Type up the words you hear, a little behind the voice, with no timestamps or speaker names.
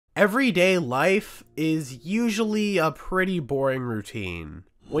Everyday life is usually a pretty boring routine.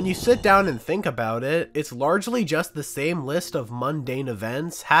 When you sit down and think about it, it's largely just the same list of mundane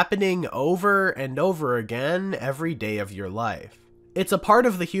events happening over and over again every day of your life. It's a part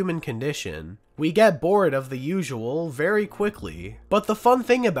of the human condition. We get bored of the usual very quickly. But the fun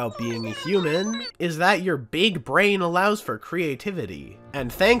thing about being a human is that your big brain allows for creativity.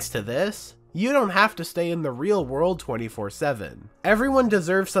 And thanks to this, you don't have to stay in the real world 24/7. Everyone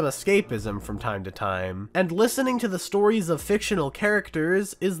deserves some escapism from time to time, and listening to the stories of fictional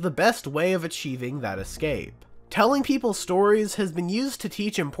characters is the best way of achieving that escape. Telling people stories has been used to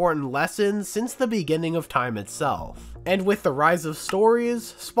teach important lessons since the beginning of time itself. And with the rise of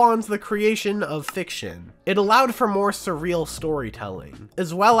stories, spawns the creation of fiction. It allowed for more surreal storytelling,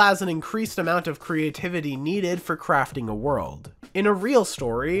 as well as an increased amount of creativity needed for crafting a world. In a real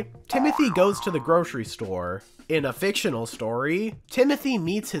story, Timothy goes to the grocery store. In a fictional story, Timothy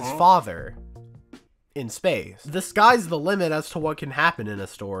meets his father in space. The sky's the limit as to what can happen in a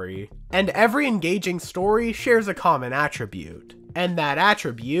story. And every engaging story shares a common attribute. And that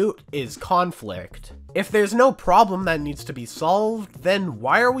attribute is conflict. If there's no problem that needs to be solved, then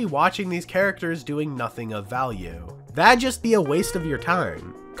why are we watching these characters doing nothing of value? That'd just be a waste of your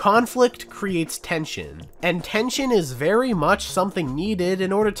time. Conflict creates tension, and tension is very much something needed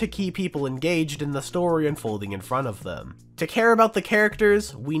in order to keep people engaged in the story unfolding in front of them. To care about the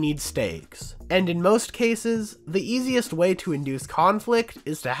characters, we need stakes. And in most cases, the easiest way to induce conflict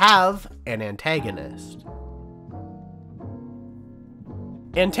is to have an antagonist.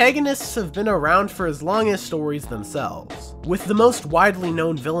 Antagonists have been around for as long as stories themselves, with the most widely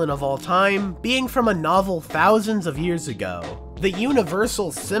known villain of all time being from a novel thousands of years ago. The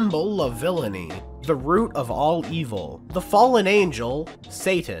universal symbol of villainy, the root of all evil, the fallen angel,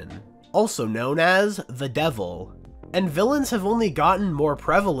 Satan, also known as the devil. And villains have only gotten more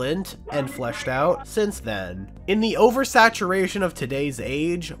prevalent and fleshed out since then. In the oversaturation of today's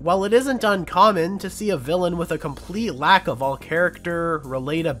age, while it isn't uncommon to see a villain with a complete lack of all character,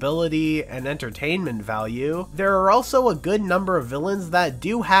 relatability, and entertainment value, there are also a good number of villains that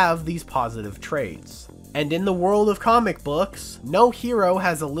do have these positive traits. And in the world of comic books, no hero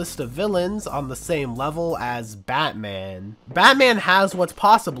has a list of villains on the same level as Batman. Batman has what's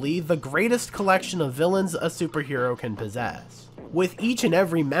possibly the greatest collection of villains a superhero can possess, with each and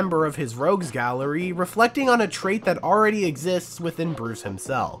every member of his rogues gallery reflecting on a trait that already exists within Bruce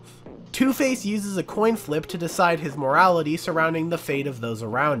himself. Two-Face uses a coin flip to decide his morality surrounding the fate of those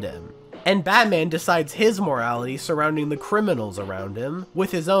around him. And Batman decides his morality surrounding the criminals around him, with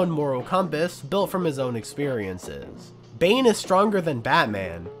his own moral compass built from his own experiences. Bane is stronger than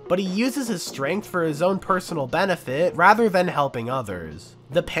Batman, but he uses his strength for his own personal benefit rather than helping others.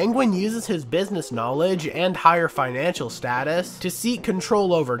 The Penguin uses his business knowledge and higher financial status to seek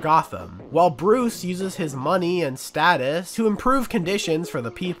control over Gotham, while Bruce uses his money and status to improve conditions for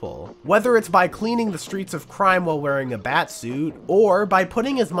the people, whether it's by cleaning the streets of crime while wearing a batsuit, or by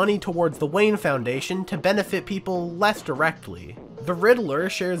putting his money towards the Wayne Foundation to benefit people less directly. The Riddler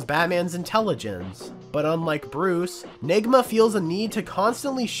shares Batman's intelligence, but unlike Bruce, Nigma feels a need to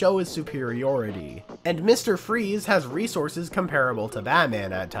constantly show his superiority, and Mr. Freeze has resources comparable to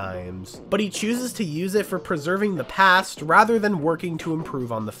Batman at times, but he chooses to use it for preserving the past rather than working to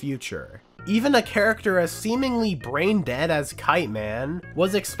improve on the future. Even a character as seemingly brain-dead as Kite Man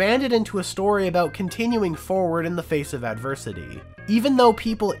was expanded into a story about continuing forward in the face of adversity. Even though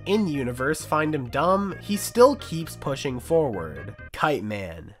people in the universe find him dumb, he still keeps pushing forward. Kite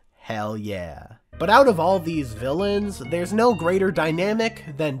Man, hell yeah. But out of all these villains, there's no greater dynamic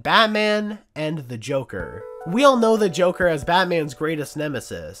than Batman and the Joker. We all know the Joker as Batman's greatest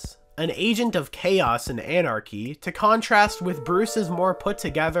nemesis, an agent of chaos and anarchy, to contrast with Bruce's more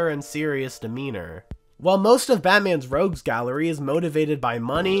put-together and serious demeanor. While most of Batman's rogues gallery is motivated by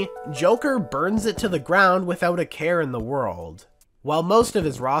money, Joker burns it to the ground without a care in the world. While most of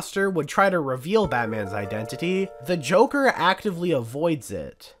his roster would try to reveal Batman's identity, the Joker actively avoids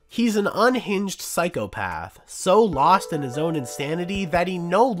it. He's an unhinged psychopath, so lost in his own insanity that he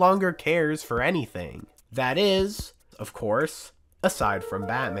no longer cares for anything. That is, of course, aside from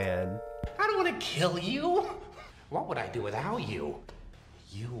Batman. I don't want to kill you. What would I do without you?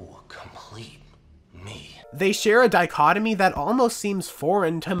 You complete me. They share a dichotomy that almost seems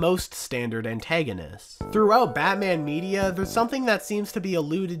foreign to most standard antagonists. Throughout Batman media, there's something that seems to be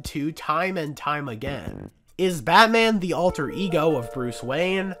alluded to time and time again. Is Batman the alter ego of Bruce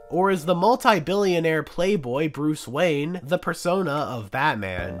Wayne, or is the multi-billionaire playboy Bruce Wayne the persona of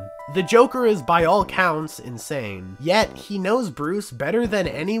Batman? The Joker is by all counts insane, yet he knows Bruce better than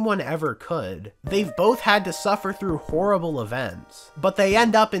anyone ever could. They've both had to suffer through horrible events, but they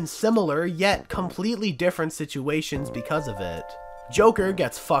end up in similar yet completely different situations because of it. Joker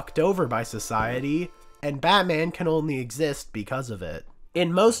gets fucked over by society, and Batman can only exist because of it.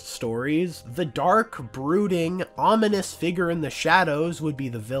 In most stories, the dark, brooding, ominous figure in the shadows would be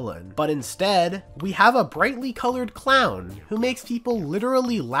the villain, but instead, we have a brightly colored clown who makes people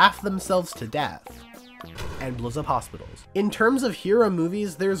literally laugh themselves to death and blows up hospitals. In terms of hero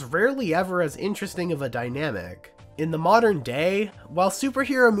movies, there's rarely ever as interesting of a dynamic. In the modern day, while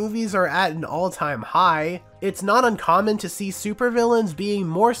superhero movies are at an all-time high, it's not uncommon to see supervillains being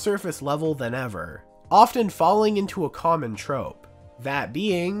more surface level than ever, often falling into a common trope. That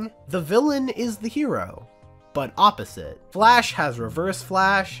being, the villain is the hero, but opposite. Flash has Reverse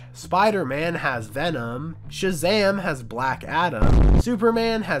Flash, Spider-Man has Venom, Shazam has Black Adam,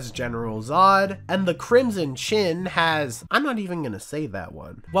 Superman has General Zod, and the Crimson Chin has... I'm not even gonna say that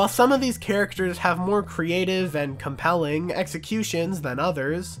one. While some of these characters have more creative and compelling executions than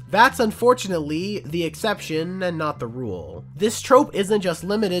others, that's unfortunately the exception and not the rule. This trope isn't just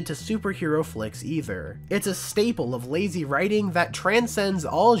limited to superhero flicks either. It's a staple of lazy writing that transcends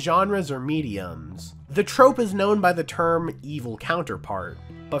all genres or mediums. The trope is known by the term evil counterpart,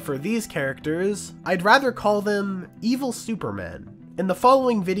 but for these characters, I'd rather call them evil supermen. In the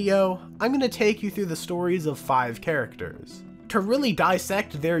following video, I'm going to take you through the stories of 5 characters, to really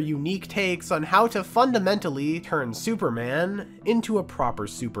dissect their unique takes on how to fundamentally turn Superman into a proper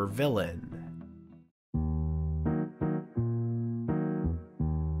supervillain.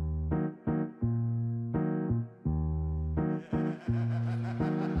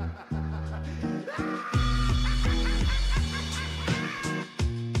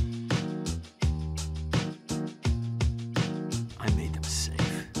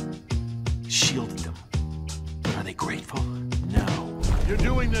 Shielded them. But are they grateful? No. You're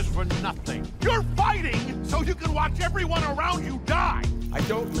doing this for nothing. You're fighting so you can watch everyone around you die. I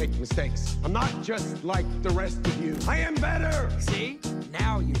don't make mistakes. I'm not just like the rest of you. I am better! See?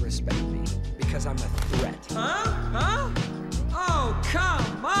 Now you respect me, because I'm a threat. Huh? Oh,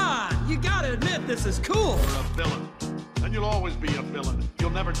 come on! You gotta admit this is cool! You're a villain. And you'll always be a villain.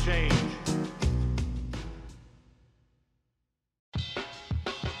 You'll never change.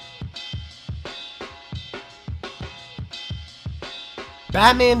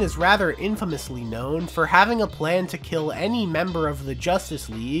 Batman is rather infamously known for having a plan to kill any member of the Justice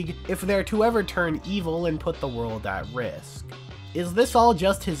League if they're to ever turn evil and put the world at risk. Is this all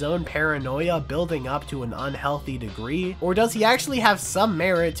just his own paranoia building up to an unhealthy degree, or does he actually have some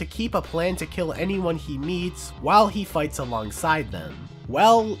merit to keep a plan to kill anyone he meets while he fights alongside them?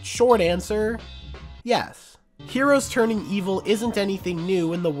 Well, short answer, yes. Heroes turning evil isn't anything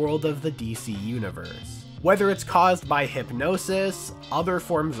new in the world of the DC universe. Whether it's caused by hypnosis, other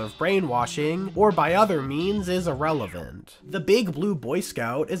forms of brainwashing, or by other means is irrelevant. The Big Blue Boy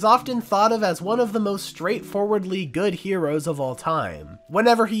Scout is often thought of as one of the most straightforwardly good heroes of all time,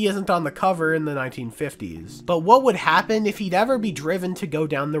 whenever he isn't on the cover in the 1950s. But what would happen if he'd ever be driven to go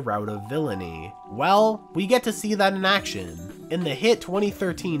down the route of villainy? Well, we get to see that in action in the hit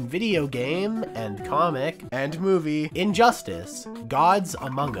 2013 video game and comic and movie Injustice: Gods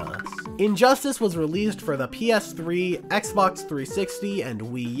Among Us. Injustice was released for the PS3, Xbox 360, and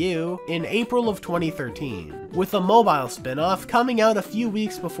Wii U in April of 2013, with a mobile spin-off coming out a few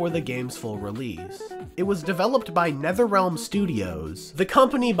weeks before the game's full release. It was developed by NetherRealm Studios, the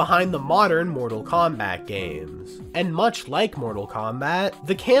company behind the modern Mortal Kombat games. And much like Mortal Kombat,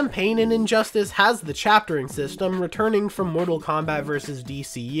 the campaign in Injustice has the chaptering system returning from Mortal Kombat vs.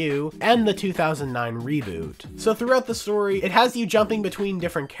 DCU and the 2009 reboot. So throughout the story, it has you jumping between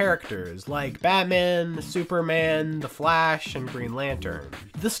different characters like Batman, Superman, The Flash, and Green Lantern.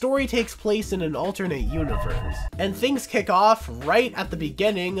 The story takes place in an alternate universe, and things kick off right at the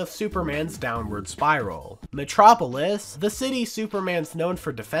beginning of Superman's downward spiral. Metropolis, the city Superman's known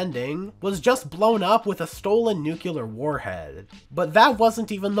for defending, was just blown up with a stolen nuclear warhead. But that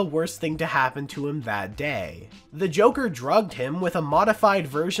wasn't even the worst thing to happen to him that day. The Joker drugged him with a modified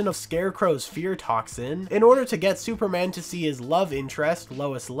version of Scarecrow's fear toxin in order to get Superman to see his love interest,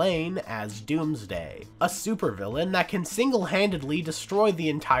 Lois Lane, as Doomsday, a supervillain that can single-handedly destroy the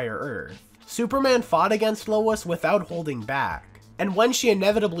entire Earth. Superman fought against Lois without holding back, and when she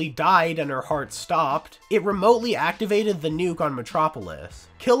inevitably died and her heart stopped, it remotely activated the nuke on Metropolis,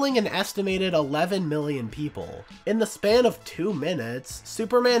 killing an estimated 11 million people. In the span of 2 minutes,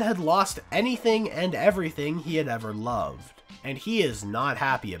 Superman had lost anything and everything he had ever loved, and he is not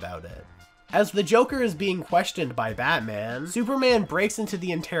happy about it. As the Joker is being questioned by Batman, Superman breaks into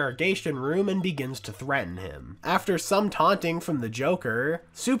the interrogation room and begins to threaten him. After some taunting from the Joker,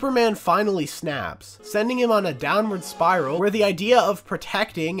 Superman finally snaps, sending him on a downward spiral where the idea of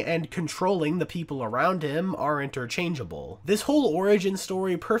protecting and controlling the people around him are interchangeable. This whole origin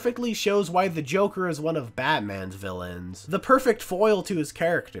story perfectly shows why the Joker is one of Batman's villains, the perfect foil to his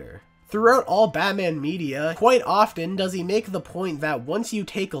character. Throughout all Batman media, quite often does he make the point that once you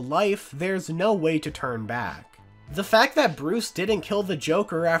take a life, there's no way to turn back. The fact that Bruce didn't kill the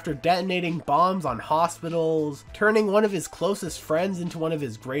Joker after detonating bombs on hospitals, turning one of his closest friends into one of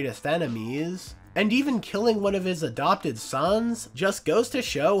his greatest enemies, and even killing one of his adopted sons, just goes to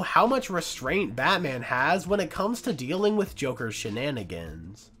show how much restraint Batman has when it comes to dealing with Joker's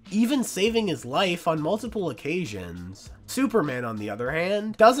shenanigans, even saving his life on multiple occasions. Superman, on the other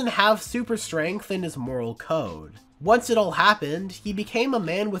hand, doesn't have super strength in his moral code. Once it all happened, he became a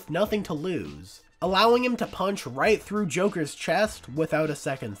man with nothing to lose, allowing him to punch right through Joker's chest without a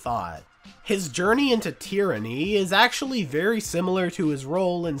second thought. His journey into tyranny is actually very similar to his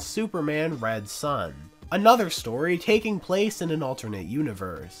role in Superman Red Son, another story taking place in an alternate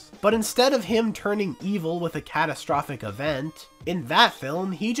universe. But instead of him turning evil with a catastrophic event, in that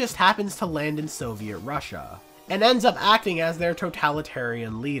film he just happens to land in Soviet Russia, and ends up acting as their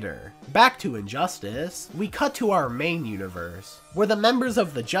totalitarian leader. Back to Injustice, we cut to our main universe, where the members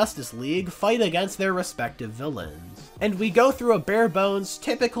of the Justice League fight against their respective villains. And we go through a bare-bones,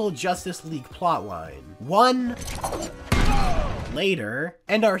 typical Justice League plotline. One later,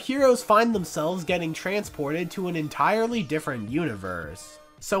 and our heroes find themselves getting transported to an entirely different universe.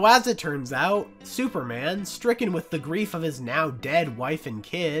 So as it turns out, Superman, stricken with the grief of his now dead wife and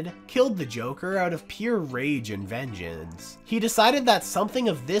kid, killed the Joker out of pure rage and vengeance. He decided that something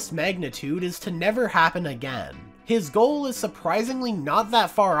of this magnitude is to never happen again. His goal is surprisingly not that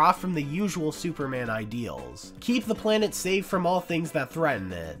far off from the usual Superman ideals. Keep the planet safe from all things that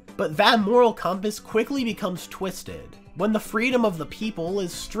threaten it. But that moral compass quickly becomes twisted when the freedom of the people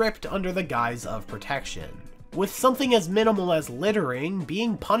is stripped under the guise of protection, with something as minimal as littering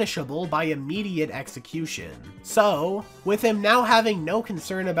being punishable by immediate execution. So, with him now having no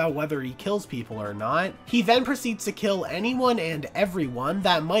concern about whether he kills people or not, he then proceeds to kill anyone and everyone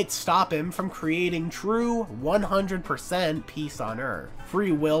that might stop him from creating true 100% peace on Earth,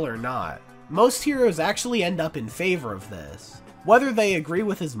 free will or not. Most heroes actually end up in favor of this. Whether they agree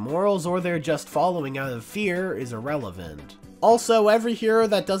with his morals or they're just following out of fear is irrelevant. Also, every hero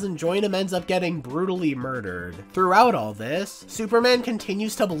that doesn't join him ends up getting brutally murdered. Throughout all this, Superman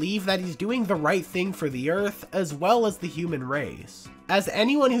continues to believe that he's doing the right thing for the Earth as well as the human race, as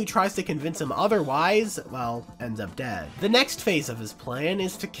anyone who tries to convince him otherwise, well, ends up dead. The next phase of his plan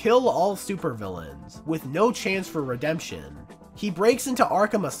is to kill all supervillains, with no chance for redemption. He breaks into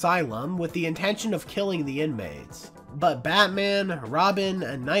Arkham Asylum with the intention of killing the inmates, but Batman, Robin,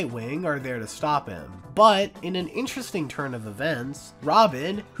 and Nightwing are there to stop him. But, in an interesting turn of events,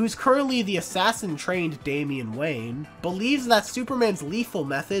 Robin, who's currently the assassin-trained Damian Wayne, believes that Superman's lethal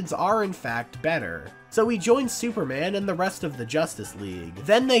methods are in fact better. So he joins Superman and the rest of the Justice League.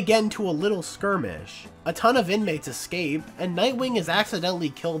 Then they get into a little skirmish. A ton of inmates escape, and Nightwing is accidentally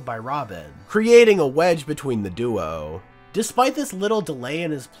killed by Robin, creating a wedge between the duo. Despite this little delay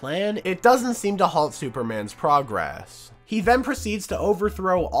in his plan, it doesn't seem to halt Superman's progress. He then proceeds to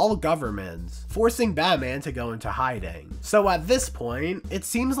overthrow all governments, forcing Batman to go into hiding. So at this point, it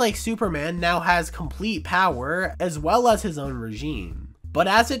seems like Superman now has complete power as well as his own regime. But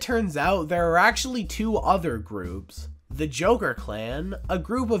as it turns out, there are actually two other groups. The Joker Clan, a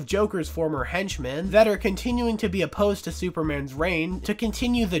group of Joker's former henchmen that are continuing to be opposed to Superman's reign to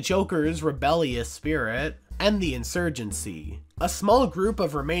continue the Joker's rebellious spirit, and the Insurgency, a small group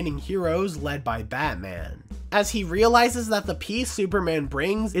of remaining heroes led by Batman, as he realizes that the peace Superman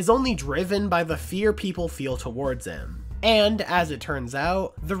brings is only driven by the fear people feel towards him. And, as it turns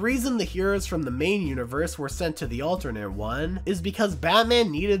out, the reason the heroes from the main universe were sent to the alternate one is because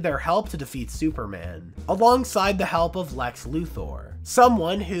Batman needed their help to defeat Superman, alongside the help of Lex Luthor,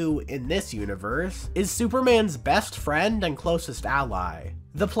 someone who, in this universe, is Superman's best friend and closest ally.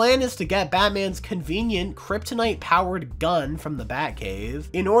 The plan is to get Batman's convenient kryptonite-powered gun from the Batcave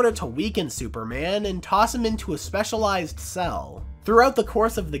in order to weaken Superman and toss him into a specialized cell. Throughout the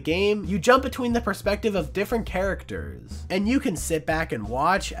course of the game, you jump between the perspective of different characters, and you can sit back and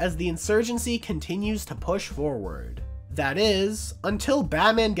watch as the Insurgency continues to push forward. That is, until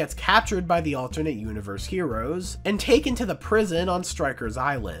Batman gets captured by the alternate universe heroes and taken to the prison on Stryker's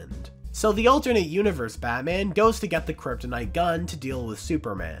Island. So the alternate universe Batman goes to get the kryptonite gun to deal with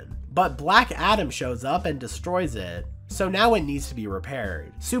Superman, but Black Adam shows up and destroys it, so now it needs to be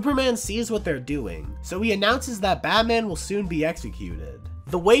repaired. Superman sees what they're doing, so he announces that Batman will soon be executed.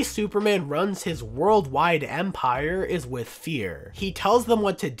 The way Superman runs his worldwide empire is with fear. He tells them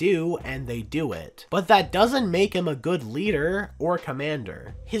what to do and they do it. But that doesn't make him a good leader or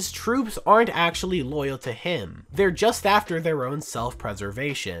commander. His troops aren't actually loyal to him. They're just after their own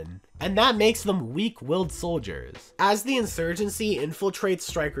self-preservation. And that makes them weak-willed soldiers. As the insurgency infiltrates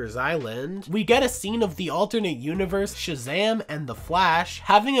Stryker's Island, we get a scene of the alternate universe Shazam and the Flash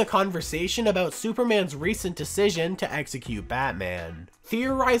having a conversation about Superman's recent decision to execute Batman,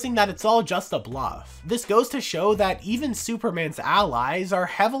 theorizing that it's all just a bluff. This goes to show that even Superman's allies are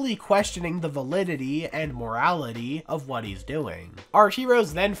heavily questioning the validity and morality of what he's doing. Our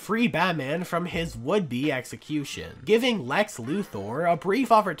heroes then free Batman from his would-be execution, giving Lex Luthor a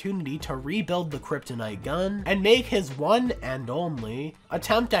brief opportunity to rebuild the kryptonite gun and make his one and only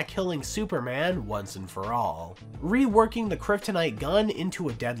attempt at killing Superman once and for all, reworking the kryptonite gun into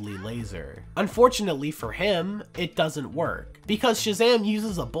a deadly laser. Unfortunately for him, it doesn't work, because Shazam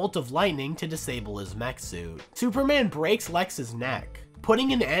uses a bolt of lightning to disable his mech suit. Superman breaks Lex's neck,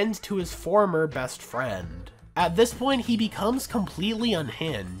 putting an end to his former best friend. At this point, he becomes completely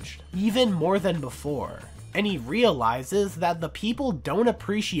unhinged, even more than before, and he realizes that the people don't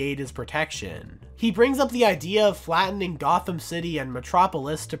appreciate his protection. He brings up the idea of flattening Gotham City and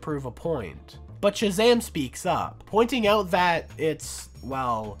Metropolis to prove a point, but Shazam speaks up, pointing out that it's,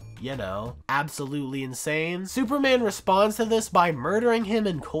 well, you know, absolutely insane. Superman responds to this by murdering him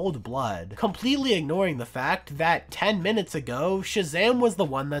in cold blood, completely ignoring the fact that 10 minutes ago, Shazam was the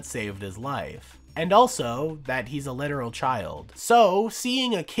one that saved his life. And also, that he's a literal child. So,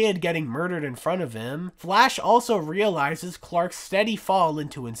 seeing a kid getting murdered in front of him, Flash also realizes Clark's steady fall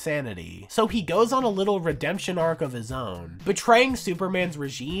into insanity. So he goes on a little redemption arc of his own. Betraying Superman's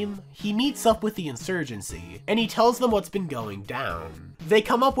regime, he meets up with the insurgency, and he tells them what's been going down. They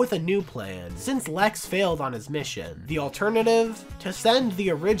come up with a new plan, since Lex failed on his mission. The alternative? To send the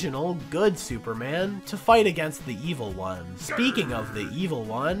original, good Superman to fight against the evil one. Speaking of the evil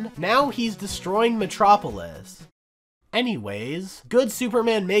one, now he's destroying Metropolis. Anyways, good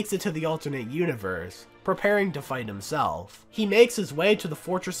Superman makes it to the alternate universe, preparing to fight himself. He makes his way to the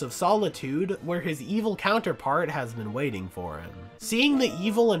Fortress of Solitude, where his evil counterpart has been waiting for him. Seeing the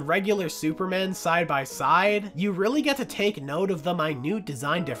evil and regular Superman side by side, you really get to take note of the minute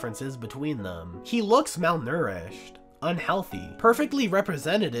design differences between them. He looks malnourished, unhealthy, perfectly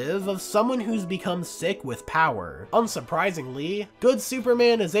representative of someone who's become sick with power. Unsurprisingly, good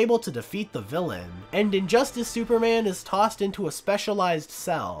Superman is able to defeat the villain, and Injustice Superman is tossed into a specialized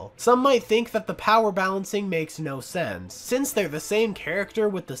cell. Some might think that the power balancing makes no sense, since they're the same character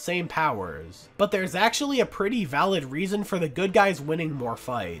with the same powers. But there's actually a pretty valid reason for the good guys winning more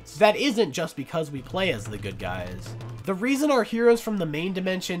fights. That isn't just because we play as the good guys. The reason our heroes from the main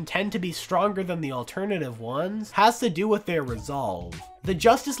dimension tend to be stronger than the alternative ones has to do with their resolve. The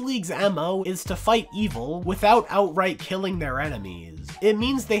Justice League's MO is to fight evil without outright killing their enemies. It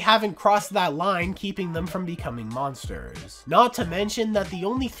means they haven't crossed that line, keeping them from becoming monsters. Not to mention that the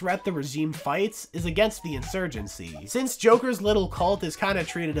only threat the regime fights is against the insurgency, since Joker's little cult is kinda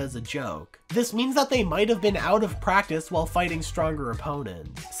treated as a joke. This means that they might have been out of practice while fighting stronger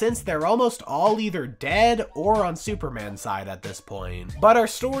opponents, since they're almost all either dead or on Superman's side at this point. But our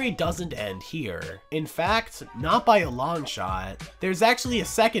story doesn't end here. In fact, not by a long shot. There's actually a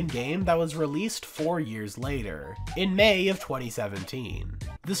second game that was released 4 years later, in May of 2017.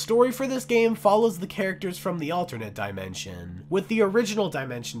 The story for this game follows the characters from the alternate dimension, with the original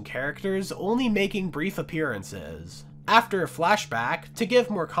dimension characters only making brief appearances. After a flashback, to give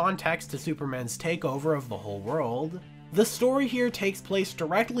more context to Superman's takeover of the whole world, the story here takes place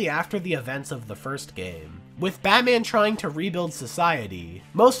directly after the events of the first game, with Batman trying to rebuild society.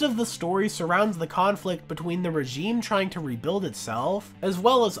 Most of the story surrounds the conflict between the regime trying to rebuild itself, as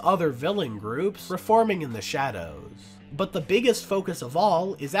well as other villain groups reforming in the shadows. But the biggest focus of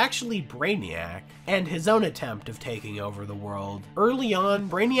all is actually Brainiac, and his own attempt of taking over the world. Early on,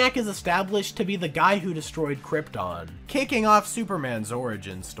 Brainiac is established to be the guy who destroyed Krypton, kicking off Superman's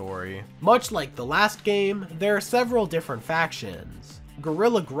origin story. Much like the last game, there are several different factions.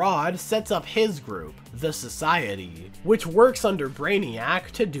 Gorilla Grodd sets up his group, the Society, which works under Brainiac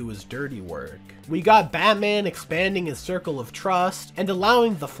to do his dirty work. We got Batman expanding his circle of trust and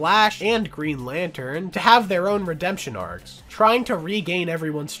allowing the Flash and Green Lantern to have their own redemption arcs, trying to regain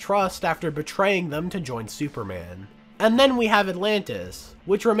everyone's trust after betraying them to join Superman. And then we have Atlantis,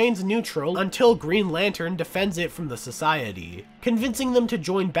 which remains neutral until Green Lantern defends it from the Society, convincing them to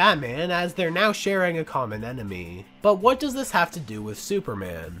join Batman as they're now sharing a common enemy. But what does this have to do with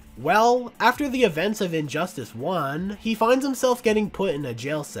Superman? Well, after the events of Injustice 1, he finds himself getting put in a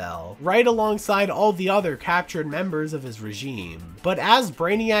jail cell, right alongside all the other captured members of his regime. But as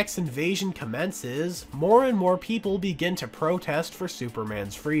Brainiac's invasion commences, more and more people begin to protest for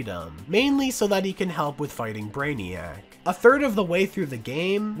Superman's freedom, mainly so that he can help with fighting Brainiac. A third of the way through the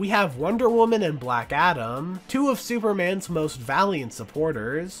game, we have Wonder Woman and Black Adam, two of Superman's most valiant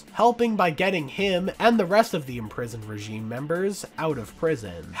supporters, helping by getting him and the rest of the imprisoned regime members out of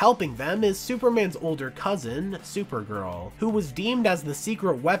prison. Helping them is Superman's older cousin, Supergirl, who was deemed as the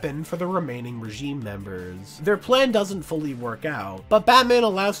secret weapon for the remaining regime members. Their plan doesn't fully work out, but Batman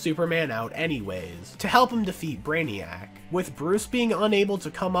allows Superman out anyways, to help him defeat Brainiac, with Bruce being unable to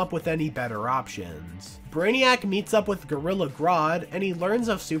come up with any better options. Brainiac meets up with Gorilla Grodd and he learns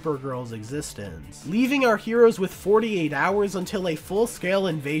of Supergirl's existence, leaving our heroes with 48 hours until a full-scale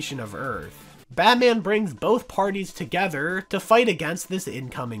invasion of Earth. Batman brings both parties together to fight against this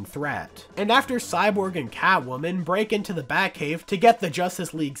incoming threat. And after Cyborg and Catwoman break into the Batcave to get the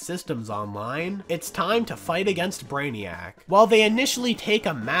Justice League systems online, it's time to fight against Brainiac. While they initially take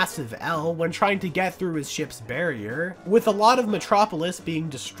a massive L when trying to get through his ship's barrier, with a lot of Metropolis being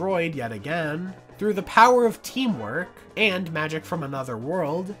destroyed yet again, through the power of teamwork and magic from another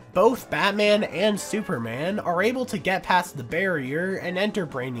world, both Batman and Superman are able to get past the barrier and enter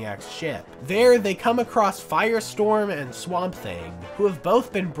Brainiac's ship. There, they come across Firestorm and Swamp Thing, who have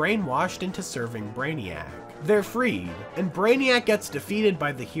both been brainwashed into serving Brainiac. They're freed, and Brainiac gets defeated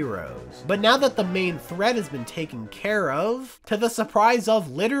by the heroes. But now that the main threat has been taken care of, to the surprise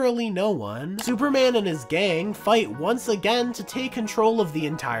of literally no one, Superman and his gang fight once again to take control of the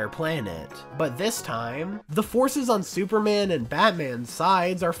entire planet. But this time, the forces on Superman and Batman's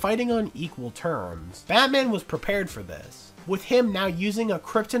sides are fighting on equal terms. Batman was prepared for this, with him now using a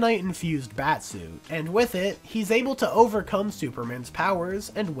kryptonite-infused batsuit, and with it, he's able to overcome Superman's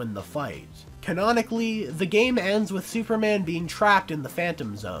powers and win the fight. Canonically, the game ends with Superman being trapped in the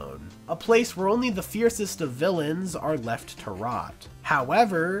Phantom Zone, a place where only the fiercest of villains are left to rot.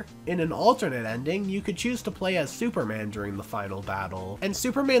 However, in an alternate ending, you could choose to play as Superman during the final battle, and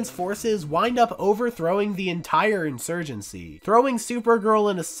Superman's forces wind up overthrowing the entire insurgency, throwing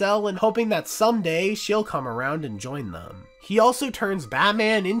Supergirl in a cell and hoping that someday she'll come around and join them. He also turns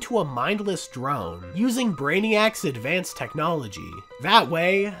Batman into a mindless drone, using Brainiac's advanced technology. That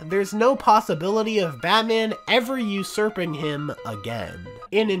way, there's no possibility of Batman ever usurping him again.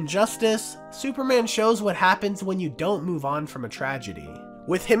 In Injustice, Superman shows what happens when you don't move on from a tragedy,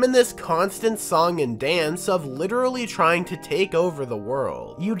 with him in this constant song and dance of literally trying to take over the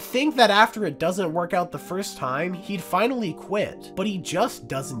world. You'd think that after it doesn't work out the first time, he'd finally quit, but he just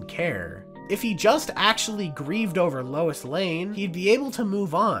doesn't care. If he just actually grieved over Lois Lane, he'd be able to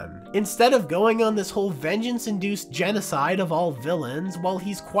move on, instead of going on this whole vengeance-induced genocide of all villains while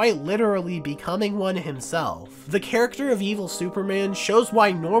he's quite literally becoming one himself. The character of evil Superman shows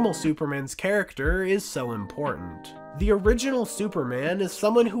why normal Superman's character is so important. The original Superman is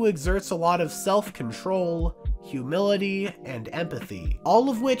someone who exerts a lot of self-control, humility, and empathy, all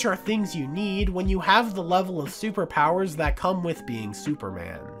of which are things you need when you have the level of superpowers that come with being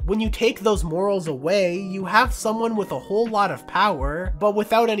Superman. When you take those morals away, you have someone with a whole lot of power, but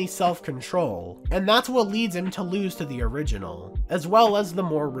without any self-control, and that's what leads him to lose to the original, as well as the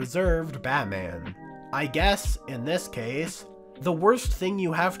more reserved Batman. I guess, in this case, the worst thing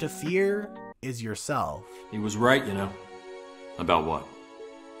you have to fear is yourself. He was right, you know. About what?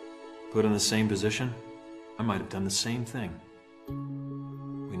 Put in the same position, I might have done the same thing.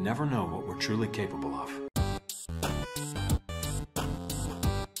 We never know what we're truly capable of.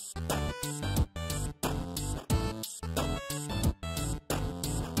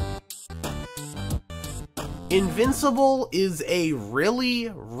 Invincible is a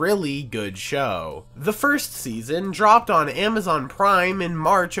really good show. The first season dropped on Amazon Prime in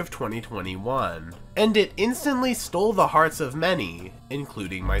March of 2021, and it instantly stole the hearts of many,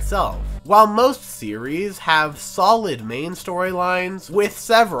 including myself. While most series have solid main storylines, with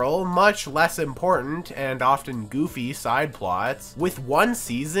several much less important and often goofy side plots, with one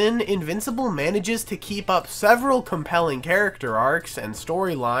season, Invincible manages to keep up several compelling character arcs and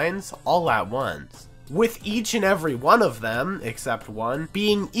storylines all at once, with each and every one of them, except one,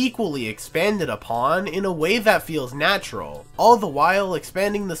 being equally expanded upon in a way that feels natural, all the while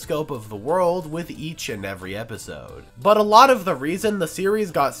expanding the scope of the world with each and every episode. But a lot of the reason the series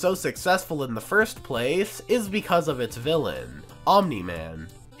got so successful in the first place is because of its villain, Omni-Man.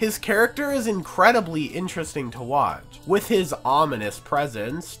 His character is incredibly interesting to watch, with his ominous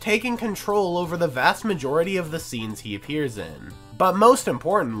presence taking control over the vast majority of the scenes he appears in. But most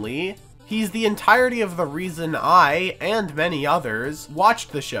importantly, he's the entirety of the reason I, and many others,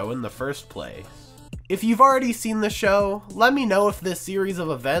 watched the show in the first place. If you've already seen the show, let me know if this series of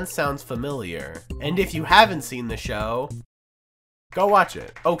events sounds familiar. And if you haven't seen the show, go watch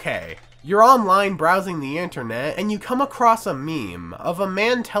it. Okay. You're online browsing the internet and you come across a meme of a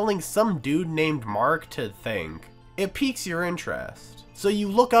man telling some dude named Mark to think. It piques your interest, so you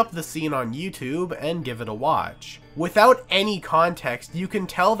look up the scene on YouTube and give it a watch. Without any context, you can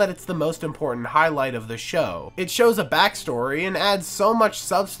tell that it's the most important highlight of the show. It shows a backstory and adds so much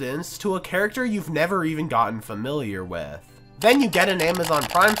substance to a character you've never even gotten familiar with. Then you get an Amazon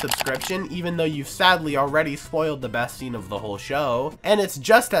Prime subscription, even though you've sadly already spoiled the best scene of the whole show, and it's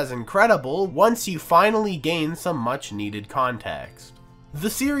just as incredible once you finally gain some much needed context.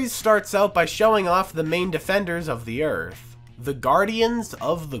 The series starts out by showing off the main defenders of the Earth, the Guardians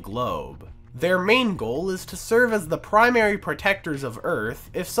of the Globe. Their main goal is to serve as the primary protectors of Earth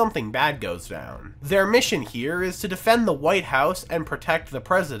if something bad goes down. Their mission here is to defend the White House and protect the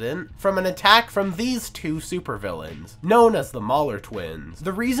President from an attack from these two supervillains, known as the Mauler twins.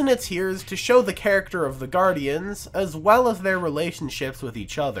 The reason it's here is to show the character of the Guardians, as well as their relationships with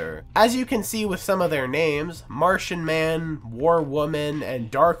each other. As you can see with some of their names, Martian Man, War Woman, and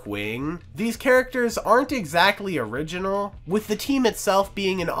Darkwing, these characters aren't exactly original, with the team itself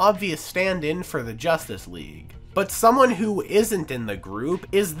being an obvious stand-in for the Justice League. But someone who isn't in the group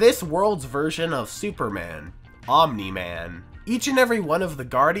is this world's version of Superman, Omni-Man. Each and every one of the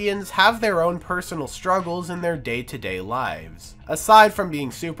Guardians have their own personal struggles in their day-to-day lives, aside from being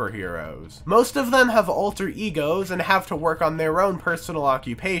superheroes. Most of them have alter egos and have to work on their own personal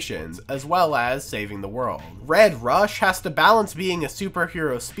occupations, as well as saving the world. Red Rush has to balance being a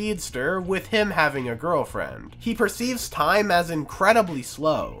superhero speedster with him having a girlfriend. He perceives time as incredibly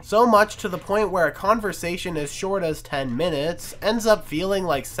slow, so much to the point where a conversation as short as 10 minutes ends up feeling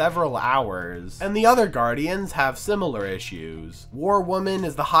like several hours. And the other Guardians have similar issues. War Woman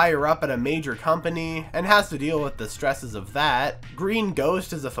is the higher up at a major company and has to deal with the stresses of that. Green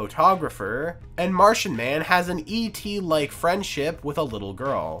Ghost is a photographer, and Martian Man has an ET-like friendship with a little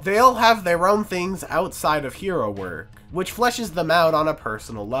girl. They all have their own things outside of hero work, which fleshes them out on a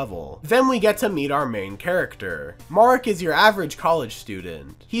personal level. Then we get to meet our main character. Mark is your average college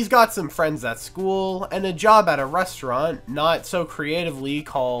student. He's got some friends at school and a job at a restaurant, not so creatively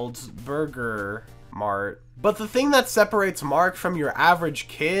called Burger Mart. But the thing that separates Mark from your average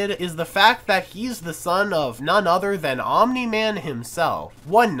kid is the fact that he's the son of none other than Omni-Man himself.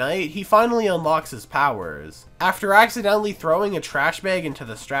 One night, he finally unlocks his powers, after accidentally throwing a trash bag into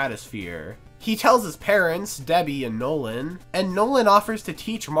the stratosphere. He tells his parents, Debbie and Nolan offers to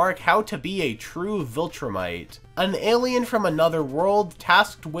teach Mark how to be a true Viltrumite, an alien from another world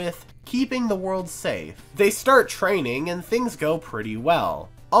tasked with keeping the world safe. They start training and things go pretty well.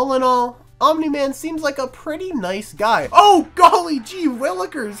 All in all, Omni-Man seems like a pretty nice guy. Oh, golly gee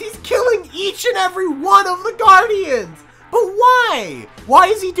willikers, he's killing each and every one of the Guardians! But why? Why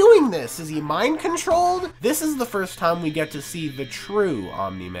is he doing this? Is he mind controlled? This is the first time we get to see the true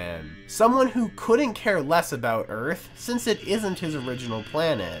Omni-Man. Someone who couldn't care less about Earth since it isn't his original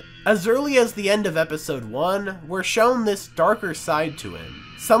planet. As early as the end of episode 1, we're shown this darker side to him.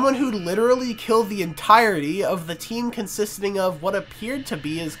 Someone who literally killed the entirety of the team consisting of what appeared to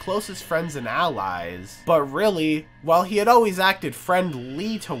be his closest friends and allies. But really, while he had always acted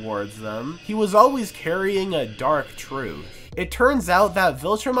friendly towards them, he was always carrying a dark truth. It turns out that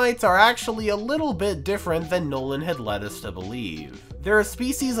Viltrumites are actually a little bit different than Nolan had led us to believe. They're a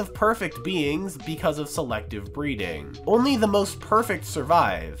species of perfect beings because of selective breeding. Only the most perfect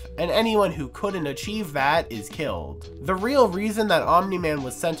survive, and anyone who couldn't achieve that is killed. The real reason that Omni-Man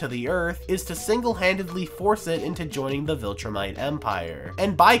was sent to the Earth is to single-handedly force it into joining the Viltrumite Empire.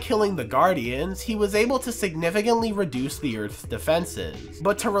 And by killing the Guardians, he was able to significantly reduce the Earth's defenses.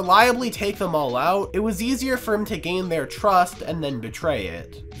 But to reliably take them all out, it was easier for him to gain their trust and then betray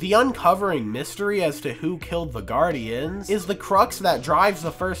it. The uncovering mystery as to who killed the Guardians is the crux that drives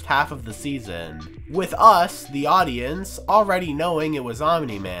the first half of the season, with us, the audience, already knowing it was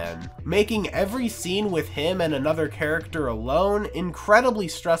Omni-Man, making every scene with him and another character alone incredibly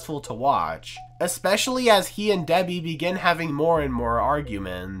stressful to watch, especially as he and Debbie begin having more and more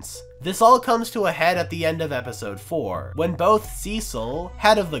arguments. This all comes to a head at the end of episode 4, when both Cecil,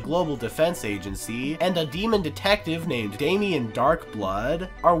 head of the Global Defense Agency, and a demon detective named Damien Darkblood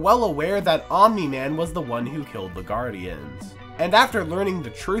are well aware that Omni-Man was the one who killed the Guardians. And after learning the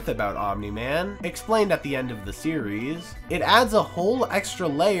truth about Omni-Man, explained at the end of the series, it adds a whole extra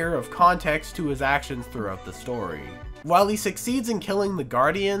layer of context to his actions throughout the story. While he succeeds in killing the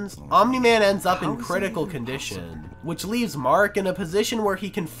Guardians, Omni-Man ends up in critical condition, which leaves Mark in a position where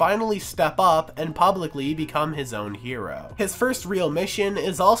he can finally step up and publicly become his own hero. His first real mission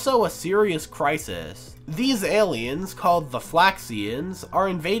is also a serious crisis. These aliens, called the Flaxians, are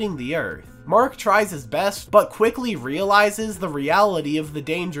invading the Earth. Mark tries his best, but quickly realizes the reality of the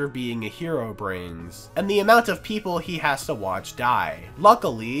danger being a hero brings, and the amount of people he has to watch die.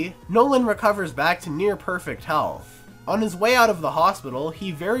 Luckily, Nolan recovers back to near perfect health. On his way out of the hospital,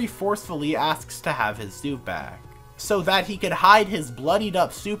 he very forcefully asks to have his suit back, so that he could hide his bloodied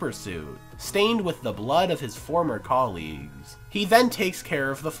up supersuit, stained with the blood of his former colleagues. He then takes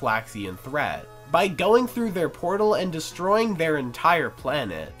care of the Flaxian threat, by going through their portal and destroying their entire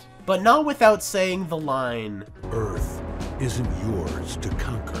planet, but not without saying the line, Earth isn't yours to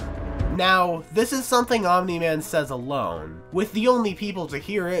conquer. Now, this is something Omni-Man says alone, with the only people to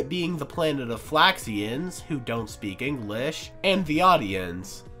hear it being the planet of Flaxians, who don't speak English, and the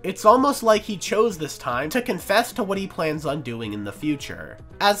audience. It's almost like he chose this time to confess to what he plans on doing in the future,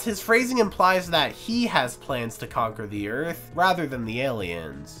 as his phrasing implies that he has plans to conquer the Earth, rather than the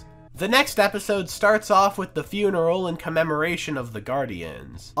aliens. The next episode starts off with the funeral in commemoration of the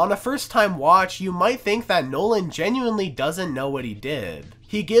Guardians. On a first-time watch, you might think that Nolan genuinely doesn't know what he did.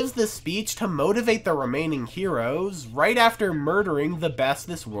 He gives this speech to motivate the remaining heroes right after murdering the best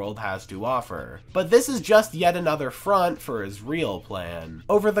this world has to offer. But this is just yet another front for his real plan.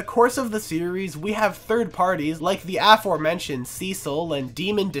 Over the course of the series, we have third parties like the aforementioned Cecil and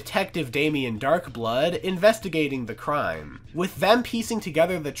demon detective Damien Darkblood investigating the crime, with them piecing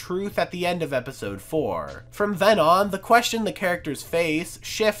together the truth at the end of episode 4. From then on, the question the characters face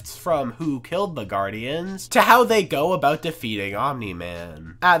shifts from who killed the Guardians to how they go about defeating Omni-Man.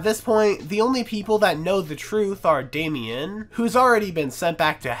 At this point, the only people that know the truth are Damien, who's already been sent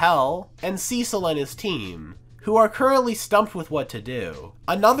back to hell, and Cecil and his team, who are currently stumped with what to do.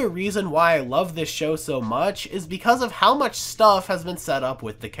 Another reason why I love this show so much is because of how much stuff has been set up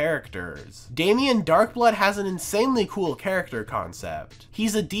with the characters. Damien Darkblood has an insanely cool character concept.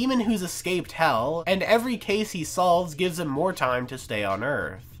 He's a demon who's escaped hell, and every case he solves gives him more time to stay on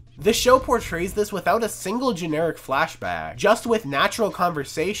Earth. The show portrays this without a single generic flashback, just with natural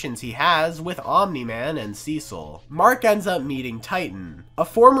conversations he has with Omni-Man and Cecil. Mark ends up meeting Titan, a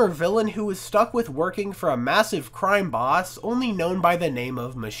former villain who was stuck with working for a massive crime boss only known by the name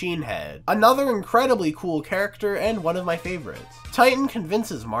of Machine Head. Another incredibly cool character and one of my favorites. Titan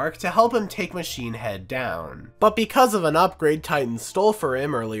convinces Mark to help him take Machine Head down, but because of an upgrade Titan stole for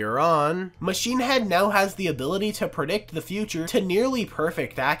him earlier on, Machine Head now has the ability to predict the future to nearly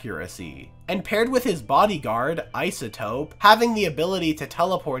perfect accuracy. And paired with his bodyguard, Isotope, having the ability to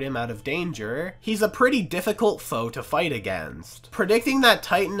teleport him out of danger, he's a pretty difficult foe to fight against. Predicting that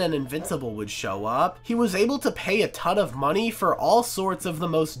Titan and Invincible would show up, he was able to pay a ton of money for all sorts of the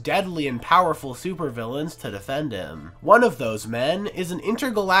most deadly and powerful supervillains to defend him. One of those men is an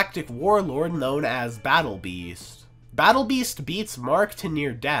intergalactic warlord known as Battle Beast. Battle Beast beats Mark to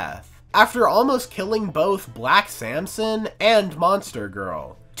near death, after almost killing both Black Samson and Monster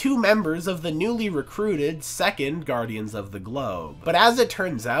Girl, two members of the newly recruited 2nd Guardians of the Globe. But as it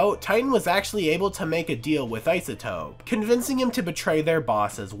turns out, Titan was actually able to make a deal with Isotope, convincing him to betray their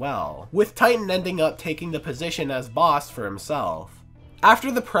boss as well, with Titan ending up taking the position as boss for himself.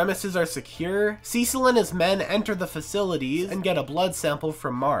 After the premises are secure, Cecil and his men enter the facilities and get a blood sample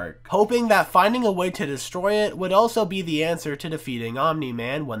from Mark, hoping that finding a way to destroy it would also be the answer to defeating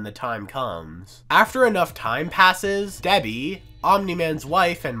Omni-Man when the time comes. After enough time passes, Debbie, Omni-Man's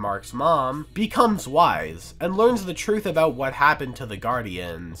wife and Mark's mom, becomes wise and learns the truth about what happened to the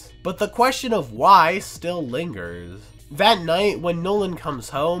Guardians. But the question of why still lingers. That night, when Nolan comes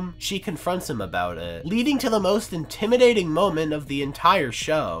home, she confronts him about it, leading to the most intimidating moment of the entire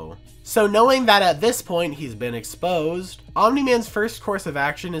show. So knowing that at this point he's been exposed, Omni-Man's first course of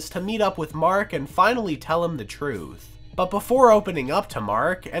action is to meet up with Mark and finally tell him the truth. But before opening up to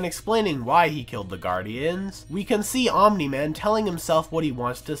Mark and explaining why he killed the Guardians, we can see Omni-Man telling himself what he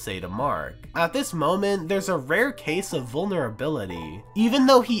wants to say to Mark. At this moment, there's a rare case of vulnerability. Even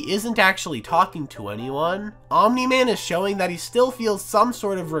though he isn't actually talking to anyone, Omni-Man is showing that he still feels some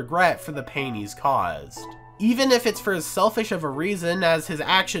sort of regret for the pain he's caused, even if it's for as selfish of a reason as his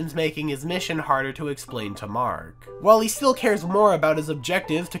actions making his mission harder to explain to Mark. While he still cares more about his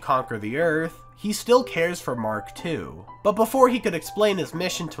objective to conquer the Earth, he still cares for Mark too. But before he could explain his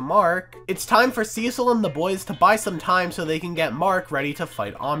mission to Mark, it's time for Cecil and the boys to buy some time so they can get Mark ready to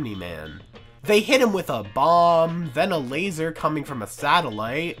fight Omni-Man. They hit him with a bomb, then a laser coming from a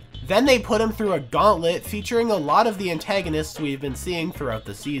satellite. Then they put him through a gauntlet featuring a lot of the antagonists we've been seeing throughout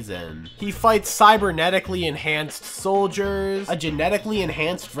the season. He fights cybernetically enhanced soldiers, a genetically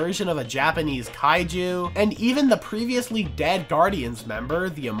enhanced version of a Japanese kaiju, and even the previously dead Guardians member,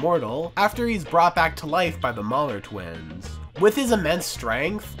 the Immortal, after he's brought back to life by the Mahler twins. With his immense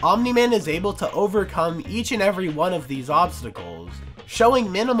strength, Omni-Man is able to overcome each and every one of these obstacles,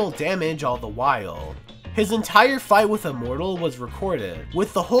 showing minimal damage all the while. His entire fight with Immortal was recorded,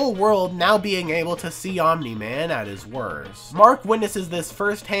 with the whole world now being able to see Omni-Man at his worst. Mark witnesses this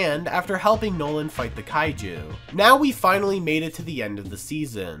firsthand after helping Nolan fight the kaiju. Now we finally made it to the end of the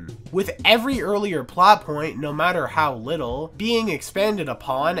season, with every earlier plot point, no matter how little, being expanded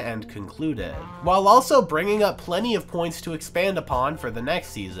upon and concluded, while also bringing up plenty of points to expand upon for the next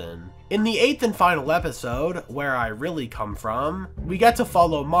season. In the 8th and final episode, where I really come from, we get to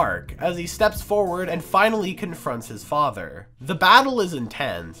follow Mark as he steps forward and finally confronts his father. The battle is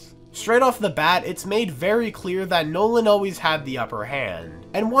intense. Straight off the bat, it's made very clear that Nolan always had the upper hand.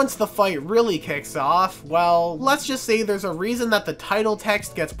 And once the fight really kicks off, well, let's just say there's a reason that the title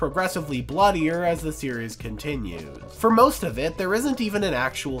text gets progressively bloodier as the series continues. For most of it, there isn't even an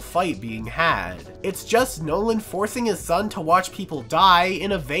actual fight being had. It's just Nolan forcing his son to watch people die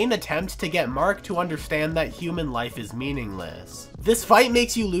in a vain attempt to get Mark to understand that human life is meaningless. This fight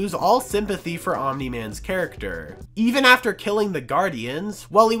makes you lose all sympathy for Omni-Man's character. Even after killing the Guardians,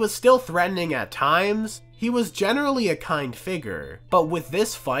 while he was still threatening at times, he was generally a kind figure. But with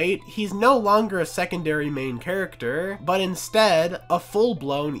this fight, he's no longer a secondary main character, but instead, a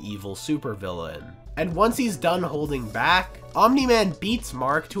full-blown evil supervillain. And once he's done holding back, Omni-Man beats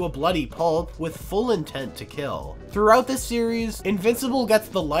Mark to a bloody pulp with full intent to kill. Throughout this series, Invincible gets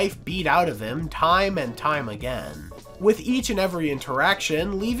the life beat out of him time and time again, with each and every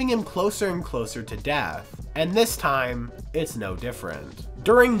interaction leaving him closer and closer to death. And this time, it's no different.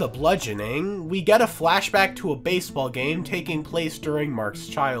 During the bludgeoning, we get a flashback to a baseball game taking place during Mark's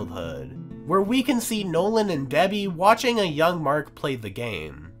childhood, where we can see Nolan and Debbie watching a young Mark play the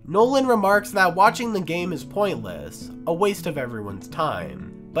game. Nolan remarks that watching the game is pointless, a waste of everyone's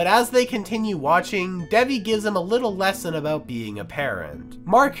time. But as they continue watching, Debbie gives him a little lesson about being a parent.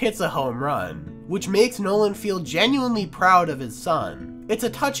 Mark hits a home run, which makes Nolan feel genuinely proud of his son. It's a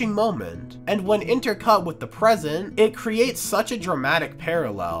touching moment, and when intercut with the present, it creates such a dramatic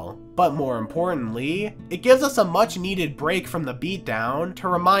parallel. But more importantly, it gives us a much needed break from the beatdown to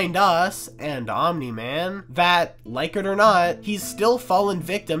remind us, and Omni-Man, that, like it or not, he's still fallen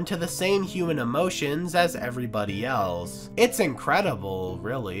victim to the same human emotions as everybody else. It's incredible,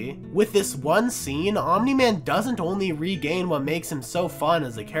 really. With this one scene, Omni-Man doesn't only regain what makes him so fun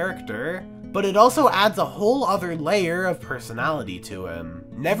as a character, but it also adds a whole other layer of personality to him.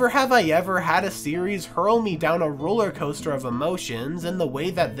 Never have I ever had a series hurl me down a roller coaster of emotions in the way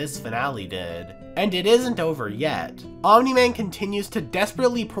that this finale did. And it isn't over yet. Omni-Man continues to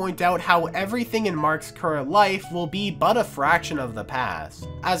desperately point out how everything in Mark's current life will be but a fraction of the past,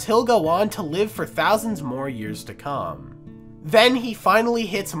 as he'll go on to live for thousands more years to come. Then he finally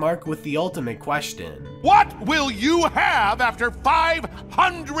hits Mark with the ultimate question. What will you have after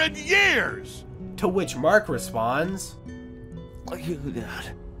 500 years? To which Mark responds, You,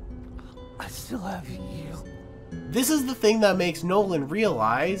 Dad. I still have you. This is the thing that makes Nolan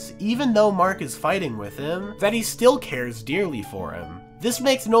realize, even though Mark is fighting with him, that he still cares dearly for him. This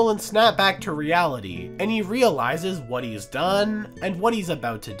makes Nolan snap back to reality, and he realizes what he's done and what he's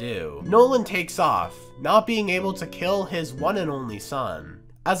about to do. Nolan takes off, not being able to kill his one and only son.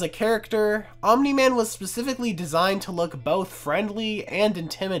 As a character, Omni-Man was specifically designed to look both friendly and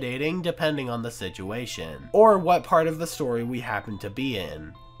intimidating depending on the situation, or what part of the story we happen to be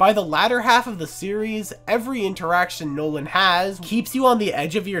in. By the latter half of the series, every interaction Nolan has keeps you on the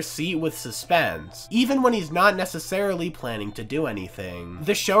edge of your seat with suspense, even when he's not necessarily planning to do anything.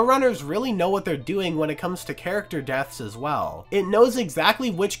 The showrunners really know what they're doing when it comes to character deaths as well. It knows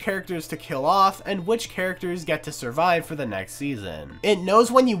exactly which characters to kill off and which characters get to survive for the next season. It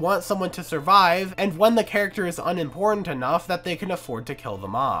knows when you want someone to survive and when the character is unimportant enough that they can afford to kill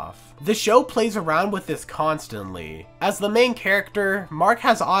them off. The show plays around with this constantly. As the main character, Mark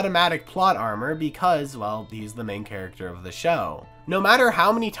has automatic plot armor because, well, he's the main character of the show. No matter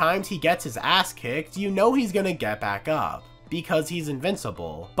how many times he gets his ass kicked, you know he's gonna get back up, because he's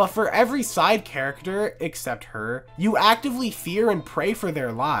invincible. But for every side character, except her, you actively fear and pray for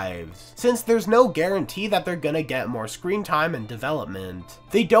their lives, since there's no guarantee that they're gonna get more screen time and development.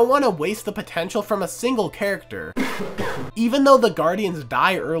 They don't want to waste the potential from a single character. Even though the Guardians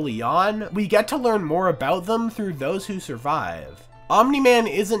die early on, we get to learn more about them through those who survive. Omni-Man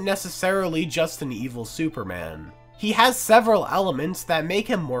isn't necessarily just an evil Superman. He has several elements that make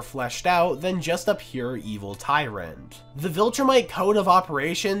him more fleshed out than just a pure evil tyrant. The Viltrumite code of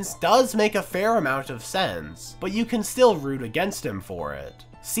operations does make a fair amount of sense, but you can still root against him for it.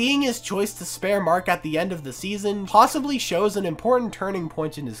 Seeing his choice to spare Mark at the end of the season possibly shows an important turning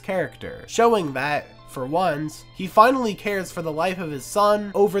point in his character, showing that, for once, he finally cares for the life of his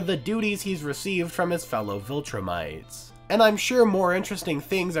son over the duties he's received from his fellow Viltrumites. And I'm sure more interesting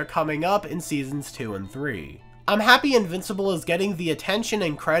things are coming up in seasons 2 and 3. I'm happy Invincible is getting the attention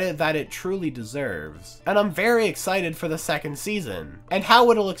and credit that it truly deserves, and I'm very excited for the second season, and how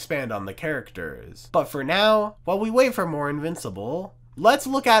it'll expand on the characters. But for now, while we wait for more Invincible, let's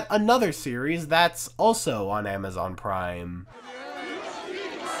look at another series that's also on Amazon Prime.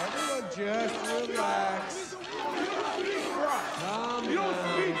 Everyone just relax. You don't speak for us! You don't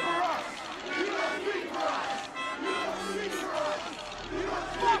speak for us! You don't speak for us! You don't speak for us! You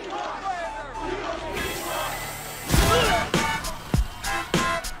don't speak for us!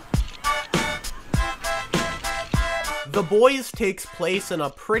 The Boys takes place in a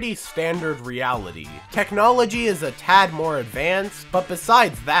pretty standard reality. Technology is a tad more advanced, but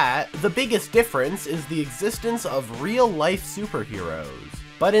besides that, the biggest difference is the existence of real-life superheroes.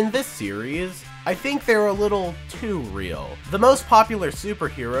 But in this series, I think they're a little too real. The most popular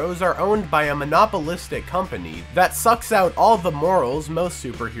superheroes are owned by a monopolistic company that sucks out all the morals most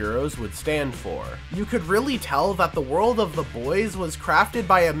superheroes would stand for. You could really tell that the world of The Boys was crafted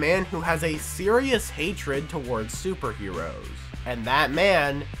by a man who has a serious hatred towards superheroes. And that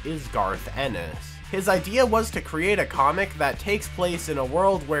man is Garth Ennis. His idea was to create a comic that takes place in a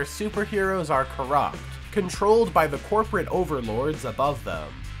world where superheroes are corrupt, controlled by the corporate overlords above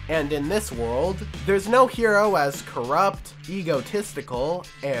them. And in this world, there's no hero as corrupt, egotistical,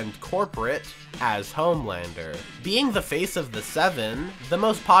 and corporate as Homelander. Being the face of the Seven, the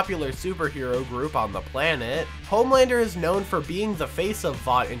most popular superhero group on the planet, Homelander is known for being the face of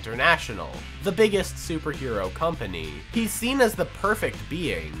Vought International, the biggest superhero company. He's seen as the perfect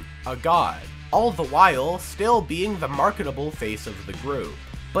being, a god, all the while still being the marketable face of the group.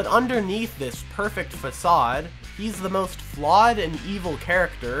 But underneath this perfect facade, he's the most flawed and evil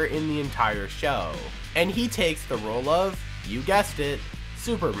character in the entire show. And he takes the role of, you guessed it,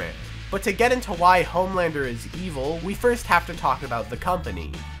 Superman. But to get into why Homelander is evil, we first have to talk about the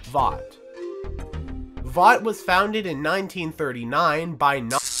company, Vought. Vought was founded in 1939 by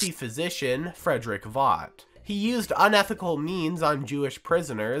Nazi physician Frederick Vought. He used unethical means on Jewish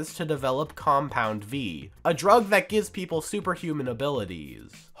prisoners to develop Compound V, a drug that gives people superhuman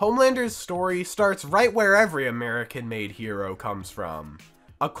abilities. Homelander's story starts right where every American-made hero comes from.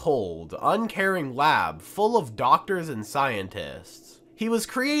 A cold, uncaring lab full of doctors and scientists. He was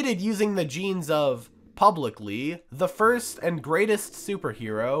created using the genes of, publicly, the first and greatest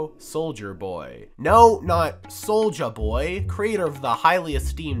superhero, Soulja Boy. No, not Soulja Boy, creator of the highly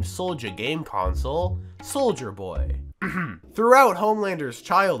esteemed Soulja game console, Soulja Boy. Throughout Homelander's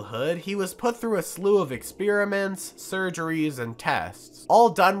childhood, he was put through a slew of experiments, surgeries, and tests,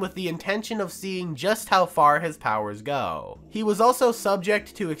 all done with the intention of seeing just how far his powers go. He was also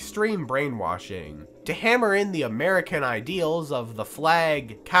subject to extreme brainwashing, to hammer in the American ideals of the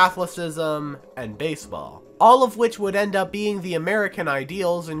flag, Catholicism, and baseball. All of which would end up being the American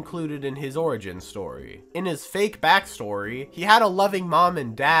ideals included in his origin story. In his fake backstory, he had a loving mom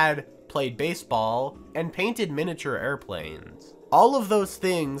and dad, played baseball, and painted miniature airplanes. All of those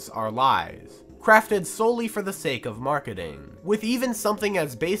things are lies, crafted solely for the sake of marketing, with even something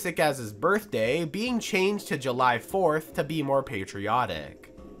as basic as his birthday being changed to July 4th to be more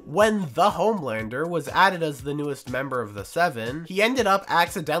patriotic. When the Homelander was added as the newest member of the Seven, he ended up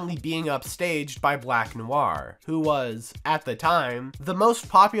accidentally being upstaged by Black Noir, who was, at the time, the most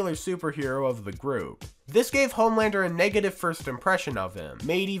popular superhero of the group. This gave Homelander a negative first impression of him,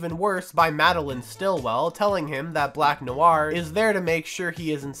 made even worse by Madeline Stillwell telling him that Black Noir is there to make sure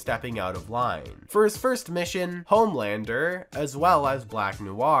he isn't stepping out of line. For his first mission, Homelander, as well as Black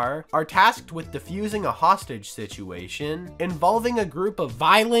Noir, are tasked with defusing a hostage situation involving a group of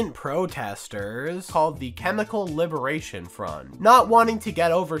violent protesters called the Chemical Liberation Front. Not wanting to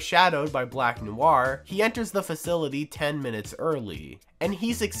get overshadowed by Black Noir, he enters the facility 10 minutes early, and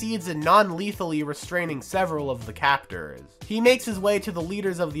he succeeds in non-lethally restraining several of the captors. He makes his way to the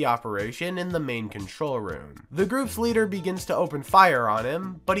leaders of the operation in the main control room. The group's leader begins to open fire on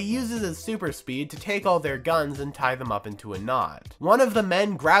him, but he uses his super speed to take all their guns and tie them up into a knot. One of the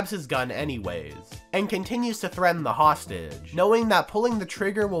men grabs his gun anyways, and continues to threaten the hostage, knowing that pulling the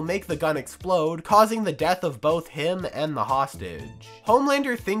trigger will make the gun explode, causing the death of both him and the hostage.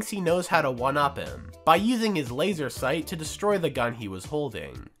 Homelander thinks he knows how to one-up him, by using his laser sight to destroy the gun he was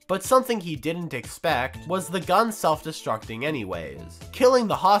holding. But something he didn't expect was the gun self-destructing anyways, killing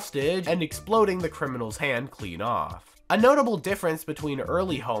the hostage and exploding the criminal's hand clean off. A notable difference between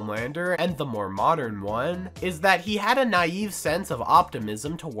early Homelander and the more modern one is that he had a naive sense of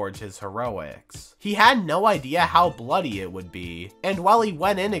optimism towards his heroics. He had no idea how bloody it would be, and while he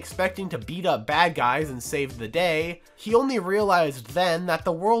went in expecting to beat up bad guys and save the day, he only realized then that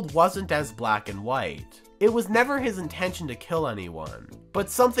the world wasn't as black and white. It was never his intention to kill anyone,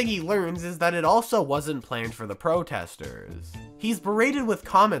 but something he learns is that it also wasn't planned for the protesters. He's berated with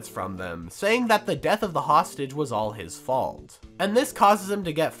comments from them, saying that the death of the hostage was all his fault. And this causes him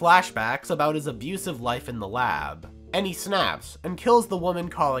to get flashbacks about his abusive life in the lab. And he snaps, and kills the woman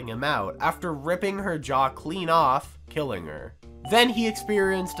calling him out, after ripping her jaw clean off, killing her. Then he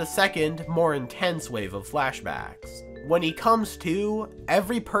experienced a second, more intense wave of flashbacks. When he comes to,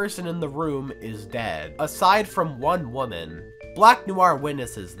 every person in the room is dead, aside from one woman. Black Noir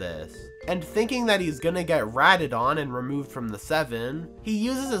witnesses this, and thinking that he's gonna get ratted on and removed from the Seven, he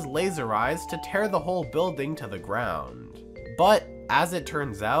uses his laser eyes to tear the whole building to the ground. But, as it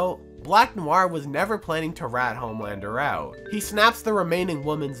turns out, Black Noir was never planning to rat Homelander out. He snaps the remaining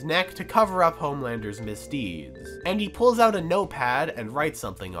woman's neck to cover up Homelander's misdeeds, and he pulls out a notepad and writes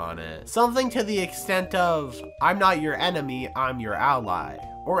something on it. Something to the extent of, "I'm not your enemy, I'm your ally,"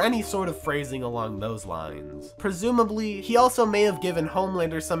 or any sort of phrasing along those lines. Presumably, he also may have given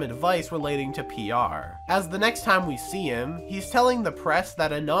Homelander some advice relating to PR, as the next time we see him, he's telling the press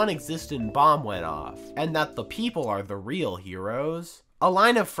that a non-existent bomb went off, and that the people are the real heroes. A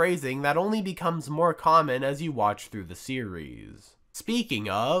line of phrasing that only becomes more common as you watch through the series. Speaking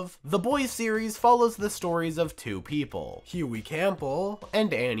of, The Boys series follows the stories of two people, Huey Campbell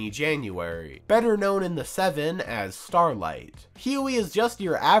and Annie January, better known in the Seven as Starlight. Huey is just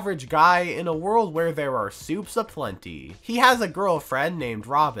your average guy in a world where there are soups aplenty. He has a girlfriend named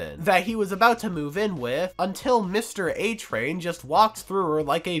Robin that he was about to move in with until Mr. A-Train just walks through her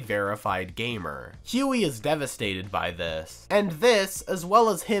like a verified gamer. Huey is devastated by this, and this, as well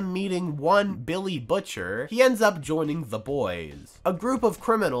as him meeting one Billy Butcher, he ends up joining the Boys, a group of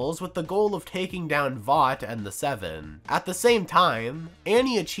criminals with the goal of taking down Vought and the Seven. At the same time,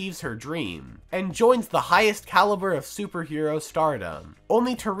 Annie achieves her dream, and joins the highest caliber of superhero stardom,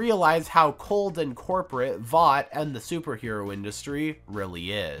 only to realize how cold and corporate Vought and the superhero industry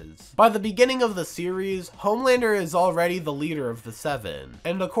really is. By the beginning of the series, Homelander is already the leader of the Seven,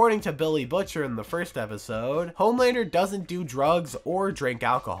 and according to Billy Butcher in the first episode, Homelander doesn't do drugs or drink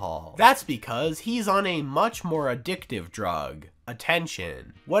alcohol. That's because he's on a much more addictive drug: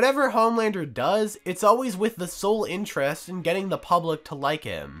 attention. Whatever Homelander does, it's always with the sole interest in getting the public to like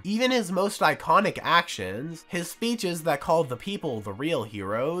him. Even his most iconic actions, his speeches that call the people the real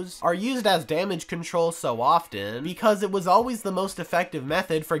heroes, are used as damage control so often because it was always the most effective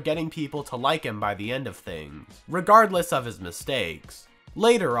method for getting people to like him by the end of things, regardless of his mistakes.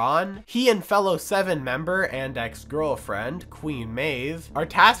 Later on, he and fellow Seven member and ex-girlfriend, Queen Maeve, are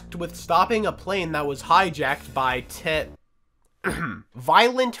tasked with stopping a plane that was hijacked by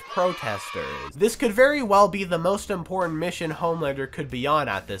violent protesters. This could very well be the most important mission Homelander could be on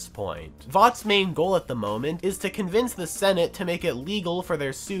at this point. Vought's main goal at the moment is to convince the Senate to make it legal for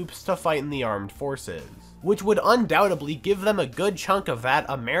their supes to fight in the armed forces, which would undoubtedly give them a good chunk of that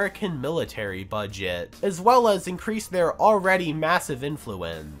American military budget, as well as increase their already massive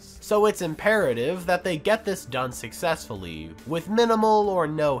influence. So it's imperative that they get this done successfully, with minimal or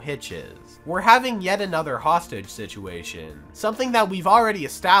no hitches. We're having yet another hostage situation, something that we've already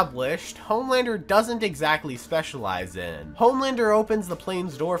established Homelander doesn't exactly specialize in. Homelander opens the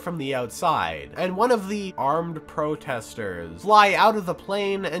plane's door from the outside, and one of the armed protesters fly out of the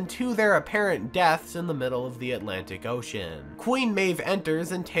plane and to their apparent deaths in the middle of the Atlantic Ocean. Queen Maeve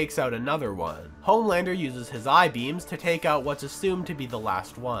enters and takes out another one. Homelander uses his eye beams to take out what's assumed to be the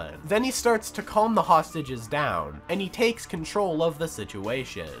last one. Then he starts to calm the hostages down, and he takes control of the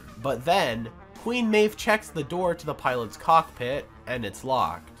situation. But then, Queen Maeve checks the door to the pilot's cockpit, and it's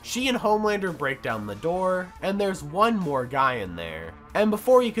locked. She and Homelander break down the door, and there's one more guy in there. and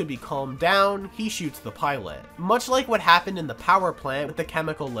before he could be calmed down, he shoots the pilot. Much like what happened in the power plant with the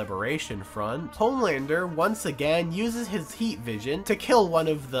Chemical Liberation Front, Homelander once again uses his heat vision to kill one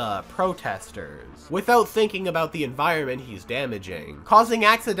of the protesters, without thinking about the environment he's damaging, causing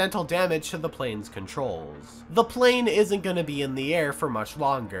accidental damage to the plane's controls. The plane isn't gonna be in the air for much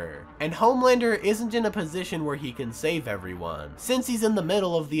longer, and Homelander isn't in a position where he can save everyone, since he's in the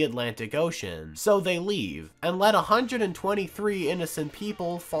middle of the Atlantic Ocean, so they leave, and let 123 innocent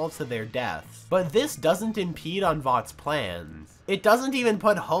people fall to their deaths. But this doesn't impede on Vought's plans. It doesn't even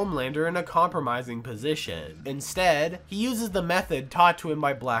put Homelander in a compromising position. Instead, he uses the method taught to him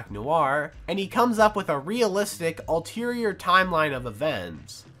by Black Noir, and he comes up with a realistic, ulterior timeline of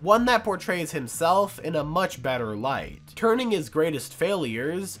events. One that portrays himself in a much better light, turning his greatest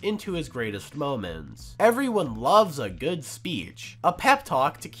failures into his greatest moments. Everyone loves a good speech, a pep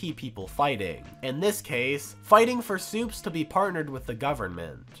talk to keep people fighting. In this case, fighting for Supes to be partnered with the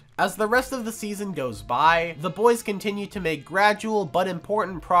government. As the rest of the season goes by, the boys continue to make gradual but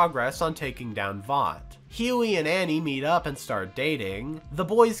important progress on taking down Vought. Huey and Annie meet up and start dating, the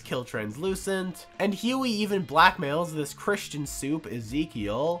boys kill Translucent, and Huey even blackmails this Christian Supe,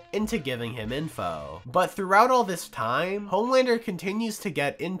 Ezekiel, into giving him info. But throughout all this time, Homelander continues to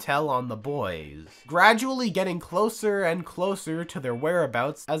get intel on the boys, gradually getting closer and closer to their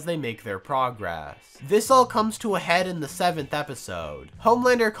whereabouts as they make their progress. This all comes to a head in the 7th episode.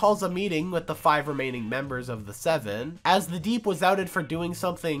 Homelander calls a meeting with the 5 remaining members of the 7, as the Deep was outed for doing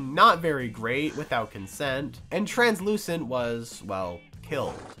something not very great without consent, and Translucent was, well,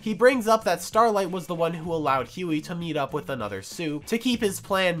 killed. He brings up that Starlight was the one who allowed Huey to meet up with another Supe to keep his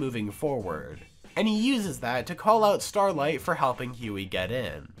plan moving forward, and he uses that to call out Starlight for helping Huey get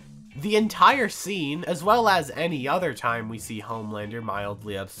in. The entire scene, as well as any other time we see Homelander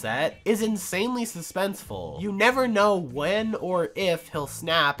mildly upset, is insanely suspenseful. You never know when or if he'll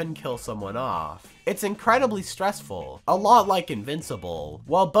snap and kill someone off. It's incredibly stressful, a lot like Invincible.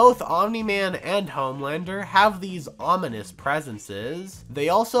 While both Omni-Man and Homelander have these ominous presences, they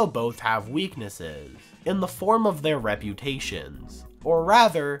also both have weaknesses, in the form of their reputations. Or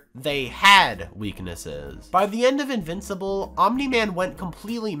rather, they had weaknesses. By the end of Invincible, Omni-Man went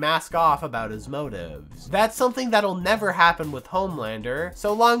completely mask off about his motives. That's something that'll never happen with Homelander,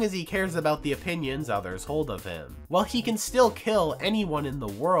 so long as he cares about the opinions others hold of him. While he can still kill anyone in the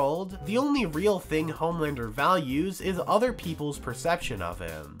world, the only real thing Homelander values is other people's perception of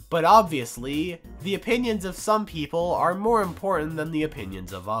him. But obviously, the opinions of some people are more important than the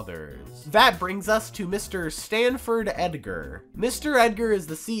opinions of others. That brings us to Mr. Stanford Edgar. Mr. Edgar is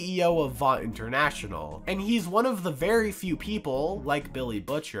the CEO of Vought International, and he's one of the very few people, like Billy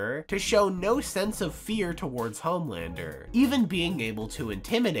Butcher, to show no sense of fear towards Homelander, even being able to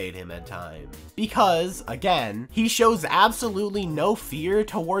intimidate him at times. Because, again, he shows absolutely no fear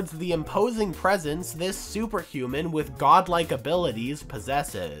towards the imposing presence this superhuman with godlike abilities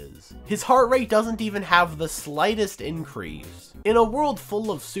possesses. His heart rate doesn't even have the slightest increase. In a world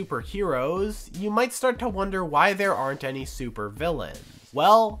full of superheroes, you might start to wonder why there aren't any super villains.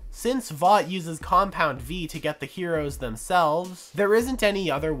 Well, since Vought uses Compound V to get the heroes themselves, there isn't any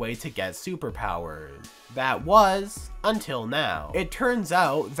other way to get superpowers. That was, until now. It turns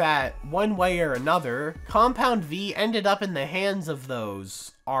out that, one way or another, Compound V ended up in the hands of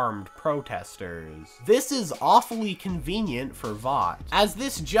those armed protesters. This is awfully convenient for Vought, as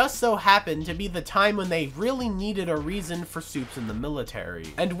this just so happened to be the time when they really needed a reason for Supes in the military.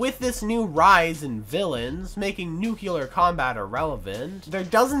 And with this new rise in villains making nuclear combat irrelevant, there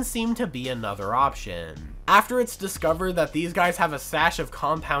doesn't seem to be another option. After it's discovered that these guys have a stash of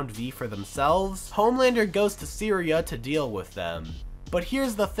Compound V for themselves, Homelander goes to Syria to deal with them. But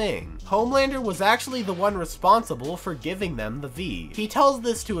here's the thing, Homelander was actually the one responsible for giving them the V. He tells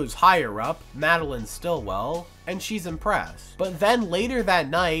this to his higher-up, Madeline Stillwell, and she's impressed. But then later that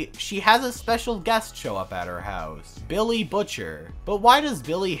night, she has a special guest show up at her house, Billy Butcher. But why does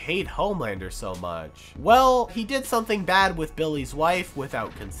Billy hate Homelander so much? Well, he did something bad with Billy's wife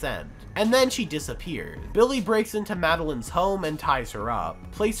without consent, and then she disappeared. Billy breaks into Madeline's home and ties her up,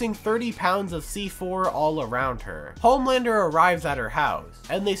 placing 30 pounds of C4 all around her. Homelander arrives at her house,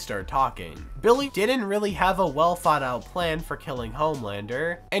 and they start talking. Billy didn't really have a well thought out plan for killing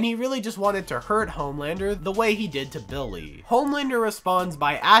Homelander, and he really just wanted to hurt Homelander the way he did to Billy. Homelander responds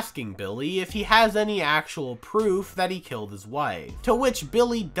by asking Billy if he has any actual proof that he killed his wife, to which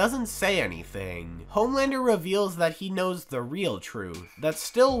Billy doesn't say anything. Homelander reveals that he knows the real truth, that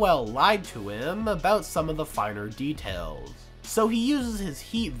Stillwell lied to him about some of the finer details. So he uses his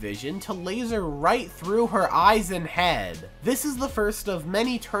heat vision to laser right through her eyes and head. This is the first of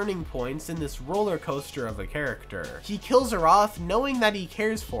many turning points in this roller coaster of a character. He kills her off knowing that he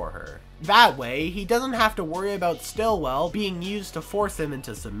cares for her. That way, he doesn't have to worry about Stillwell being used to force him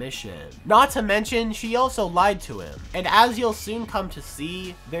into submission. Not to mention, she also lied to him. And as you'll soon come to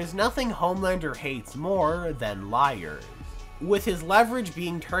see, there's nothing Homelander hates more than liars. With his leverage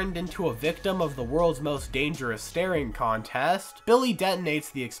being turned into a victim of the world's most dangerous staring contest, Billy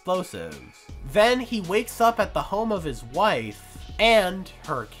detonates the explosives. Then he wakes up at the home of his wife and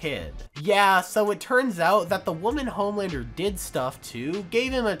her kid. Yeah, so it turns out that the woman Homelander did stuff to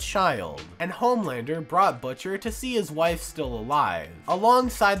gave him a child, and Homelander brought Butcher to see his wife still alive,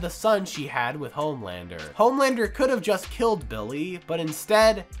 alongside the son she had with Homelander. Homelander could have just killed Billy, but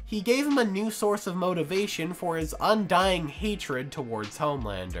instead, he gave him a new source of motivation for his undying hatred towards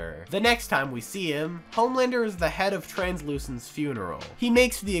Homelander. The next time we see him, Homelander is the head of Translucent's funeral. He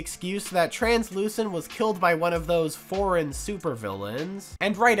makes the excuse that Translucent was killed by one of those foreign supervillains,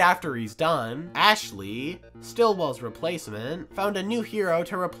 and right after he's done, Ashley, Stillwell's replacement, found a new hero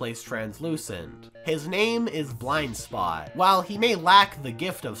to replace Translucent. His name is Blind Spot. While he may lack the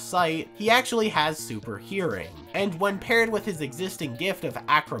gift of sight, he actually has super hearing. And when paired with his existing gift of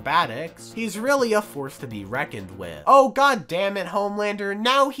acrobatics, he's really a force to be reckoned with. Oh god damn it, Homelander,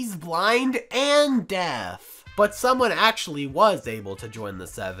 now he's blind and deaf. But someone actually was able to join the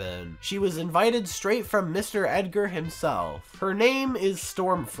Seven. She was invited straight from Mr. Edgar himself. Her name is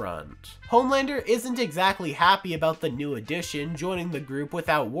Stormfront. Homelander isn't exactly happy about the new addition joining the group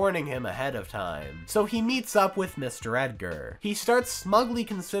without warning him ahead of time, so he meets up with Mr. Edgar. He starts smugly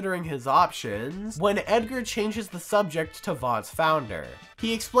considering his options when Edgar changes the subject to Vought's founder.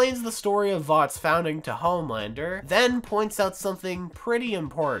 He explains the story of Vought's founding to Homelander, then points out something pretty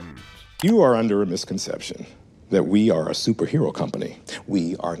important. You are under a misconception that we are a superhero company.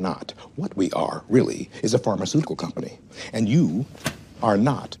 We are not. What we are, really, is a pharmaceutical company. And you are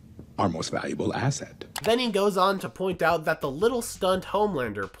not our most valuable asset. Then he goes on to point out that the little stunt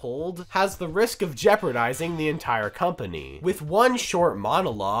Homelander pulled has the risk of jeopardizing the entire company. With one short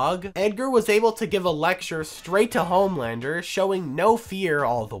monologue, Edgar was able to give a lecture straight to Homelander, showing no fear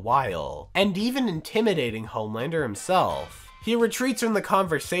all the while, and even intimidating Homelander himself. He retreats from the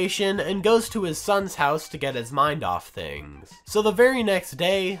conversation and goes to his son's house to get his mind off things. So the very next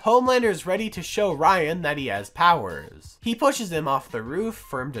day, Homelander's ready to show Ryan that he has powers. He pushes him off the roof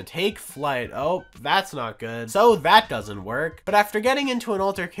for him to take flight. Oh, that's not good. So that doesn't work. But after getting into an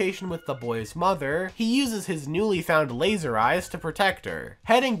altercation with the boy's mother, he uses his newly found laser eyes to protect her.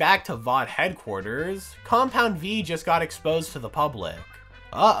 Heading back to Vought headquarters, Compound V just got exposed to the public.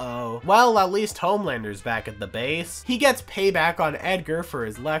 Uh-oh. Well, at least Homelander's back at the base. He gets payback on Edgar for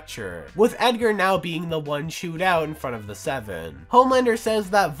his lecture, with Edgar now being the one chewed out in front of the Seven. Homelander says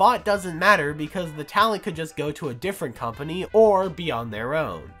that Vought doesn't matter because the talent could just go to a different company or be on their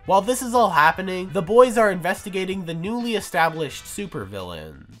own. While this is all happening, the boys are investigating the newly established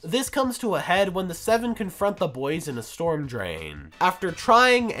supervillains. This comes to a head when the Seven confront the boys in a storm drain. After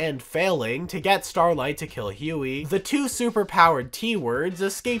trying and failing to get Starlight to kill Huey, the two superpowered T-words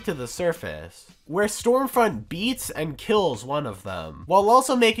escape to the surface, where Stormfront beats and kills one of them, while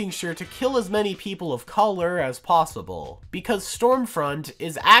also making sure to kill as many people of color as possible, because Stormfront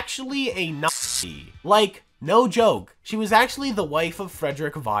is actually a Nazi. Like, no joke, she was actually the wife of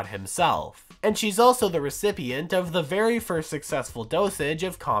Frederick Vought himself. And she's also the recipient of the very first successful dosage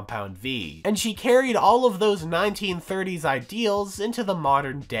of Compound V. And she carried all of those 1930s ideals into the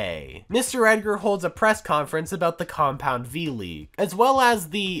modern day. Mr. Edgar holds a press conference about the Compound V leak, as well as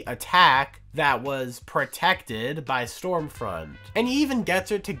the attack that was protected by Stormfront. And he even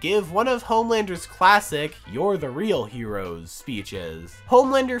gets her to give one of Homelander's classic "You're the real heroes" speeches.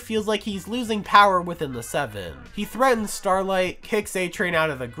 Homelander feels like he's losing power within the Seven. He threatens Starlight, kicks A-Train out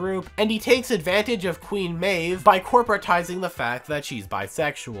of the group, and he takes advantage of Queen Maeve by corporatizing the fact that she's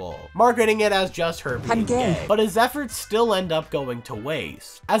bisexual, marketing it as just her being gay. But his efforts still end up going to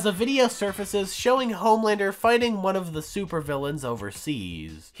waste, as a video surfaces showing Homelander fighting one of the supervillains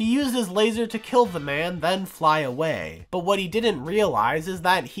overseas. He used his laser to kill the man, then fly away. But what he didn't realize is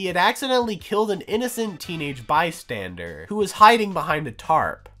that he had accidentally killed an innocent teenage bystander who was hiding behind a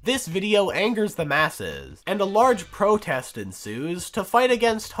tarp. This video angers the masses, and a large protest ensues to fight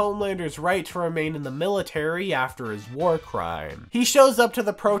against Homelander's right to remain in the military after his war crime. He shows up to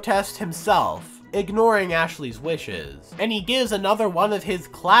the protest himself, ignoring Ashley's wishes. And he gives another one of his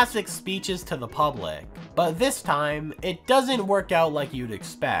classic speeches to the public. But this time, it doesn't work out like you'd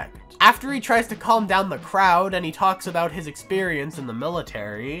expect. After he tries to calm down the crowd and he talks about his experience in the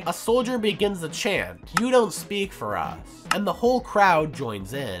military, a soldier begins a chant, "You don't speak for us," and the whole crowd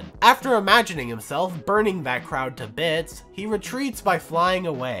joins in. After imagining himself burning that crowd to bits, he retreats by flying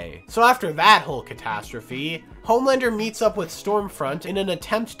away. So after that whole catastrophe, Homelander meets up with Stormfront in an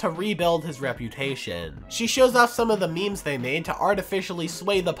attempt to rebuild his reputation. She shows off some of the memes they made to artificially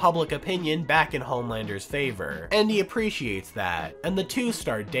sway the public opinion back in Homelander's favor, and he appreciates that, and the two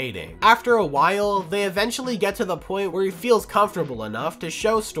start dating. After a while, they eventually get to the point where he feels comfortable enough to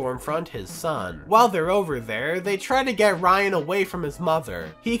show Stormfront his son. While they're over there, they try to get Ryan away from his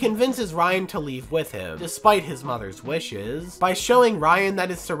mother. He convinces Ryan to leave with him, despite his mother's wishes, by showing Ryan that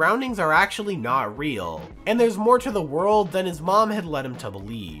his surroundings are actually not real, and there's more to the world than his mom had led him to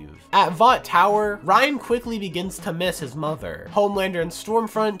believe. At Vought Tower, Ryan quickly begins to miss his mother. Homelander and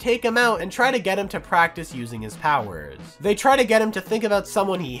Stormfront take him out and try to get him to practice using his powers. They try to get him to think about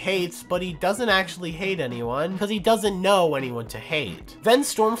someone he hates, but he doesn't actually hate anyone because he doesn't know anyone to hate. Then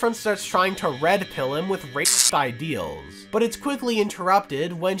Stormfront starts trying to red pill him with racist ideals, but it's quickly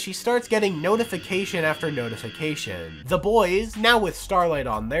interrupted when she starts getting notification after notification. The boys, now with Starlight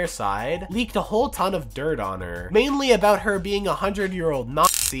on their side, leaked a whole ton of dirt on her, mainly about her being a 100-year-old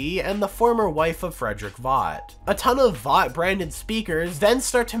Nazi and the former wife of Frederick Vought. A ton of Vought branded speakers then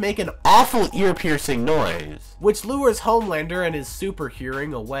start to make an awful ear-piercing noise, which lures Homelander and his super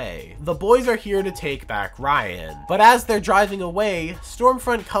hearing away. The boys are here to take back Ryan, but as they're driving away,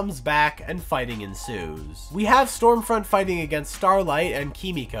 Stormfront comes back and fighting ensues. We have Stormfront fighting against Starlight and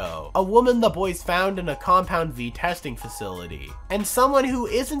Kimiko, a woman the boys found in a Compound V testing facility, and someone who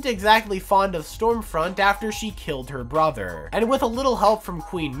isn't exactly fond of Stormfront after she killed her brother. And with a little help from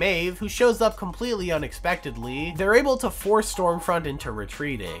Queen Maeve, who shows up completely unexpectedly, they're able to force Stormfront into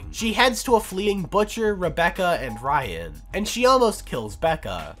retreating. She heads to a fleeing Butcher, Rebecca, and Ryan, and she almost kills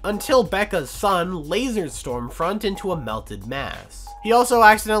Becca, until Becca's son lasers Stormfront into a melted mass. He also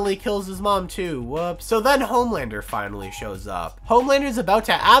accidentally kills his mom too, whoops. So then Homelander finally shows up. Homelander's about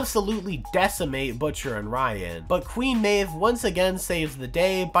to absolutely decimate Butcher and Ryan, but Queen Maeve once again saves the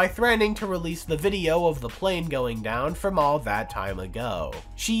day by threatening to release the video of the plane going down from all that time ago.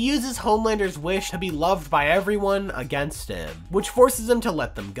 She uses Homelander's wish to be loved by everyone against him, which forces him to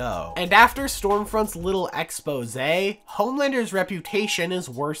let them go. And after Stormfront's little expose, Homelander's reputation is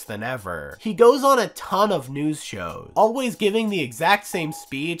worse than ever. He goes on a ton of news shows, always giving the exact same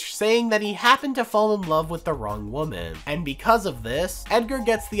speech saying that he happened to fall in love with the wrong woman. And because of this, Edgar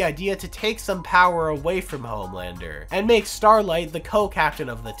gets the idea to take some power away from Homelander and make Starlight the co-captain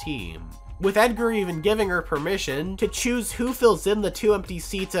of the team, with Edgar even giving her permission to choose who fills in the 2 empty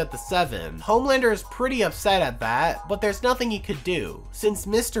seats at the 7. Homelander is pretty upset at that, but there's nothing he could do, since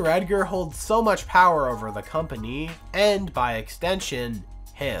Mr. Edgar holds so much power over the company, and by extension,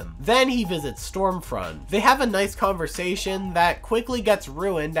 him. Then he visits Stormfront. They have a nice conversation that quickly gets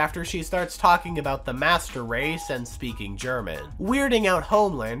ruined after she starts talking about the master race and speaking German, weirding out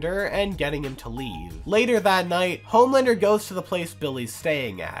Homelander and getting him to leave. Later that night, Homelander goes to the place Billy's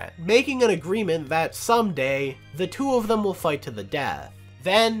staying at, making an agreement that someday, the two of them will fight to the death.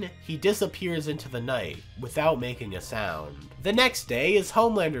 Then, he disappears into the night, without making a sound. The next day is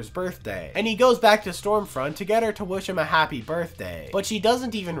Homelander's birthday, and he goes back to Stormfront to get her to wish him a happy birthday, but she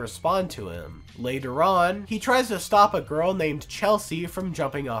doesn't even respond to him. Later on, he tries to stop a girl named Chelsea from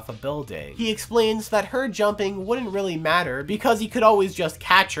jumping off a building. He explains that her jumping wouldn't really matter because he could always just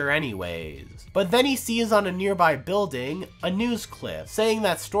catch her anyways. But then he sees on a nearby building a news clip saying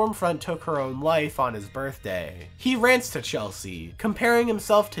that Stormfront took her own life on his birthday. He rants to Chelsea, comparing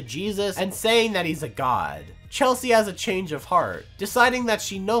himself to Jesus and saying that he's a god. Chelsea has a change of heart, deciding that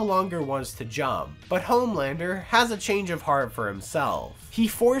she no longer wants to jump, but Homelander has a change of heart for himself. He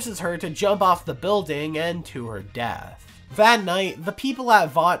forces her to jump off the building and to her death. That night, the people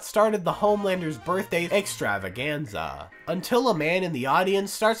at Vought started the Homelander's birthday extravaganza, until a man in the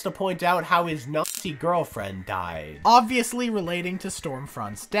audience starts to point out how his Nazi girlfriend died, obviously relating to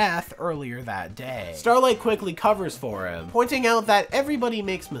Stormfront's death earlier that day. Starlight quickly covers for him, pointing out that everybody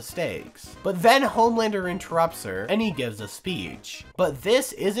makes mistakes, but then Homelander interrupts her and he gives a speech. But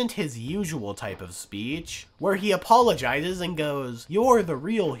this isn't his usual type of speech. where he apologizes and goes, "You're the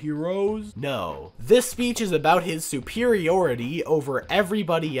real heroes." No, this speech is about his superiority over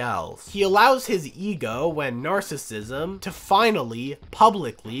everybody else. He allows his ego and narcissism to finally,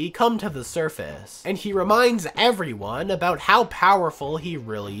 publicly come to the surface, and he reminds everyone about how powerful he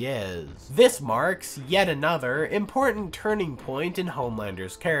really is. This marks yet another important turning point in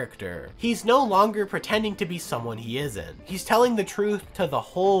Homelander's character. He's no longer pretending to be someone he isn't. He's telling the truth to the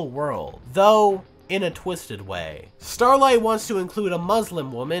whole world, though in a twisted way. Starlight wants to include a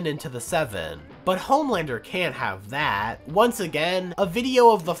Muslim woman into the Seven, but Homelander can't have that. Once again, a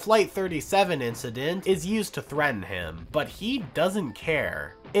video of the Flight 37 incident is used to threaten him, but he doesn't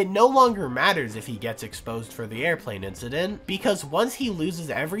care. It no longer matters if he gets exposed for the airplane incident, because once he loses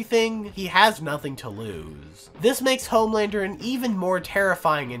everything, he has nothing to lose. This makes Homelander an even more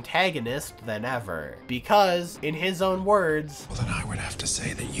terrifying antagonist than ever, because, in his own words, "Well, then I would have to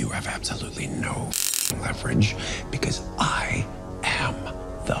say that you have absolutely no leverage, because I am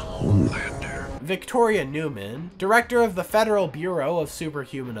the Homelander." Victoria Newman, director of the Federal Bureau of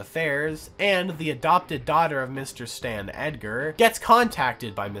Superhuman Affairs and the adopted daughter of Mr. Stan Edgar, gets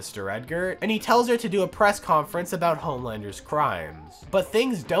contacted by Mr. Edgar, and he tells her to do a press conference about Homelander's crimes. But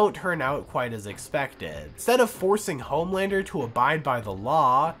things don't turn out quite as expected. Instead of forcing Homelander to abide by the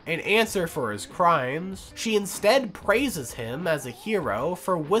law and answer for his crimes, she instead praises him as a hero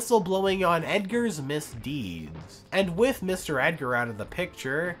for whistleblowing on Edgar's misdeeds. And with Mr. Edgar out of the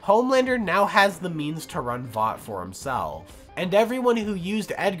picture, Homelander now has the means to run Vought for himself. And everyone who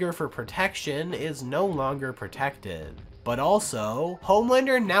used Edgar for protection is no longer protected. But also,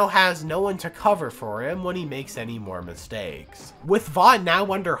 Homelander now has no one to cover for him when he makes any more mistakes. With Vought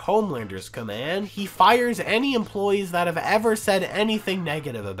now under Homelander's command, he fires any employees that have ever said anything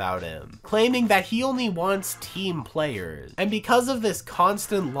negative about him, claiming that he only wants team players. And because of this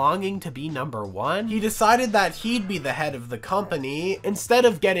constant longing to be number one, he decided that he'd be the head of the company instead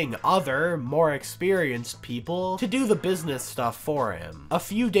of getting other, more experienced people to do the business stuff for him. A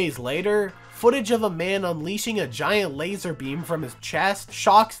few days later, footage of a man unleashing a giant laser beam from his chest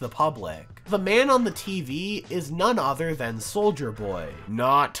shocks the public. The man on the TV is none other than Soldier Boy.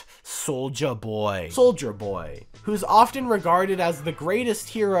 Not Soulja Boy. Soldier Boy, who's often regarded as the greatest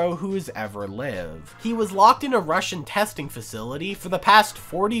hero who's ever lived. He was locked in a Russian testing facility for the past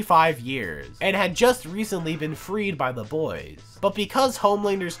 45 years, and had just recently been freed by the boys. But because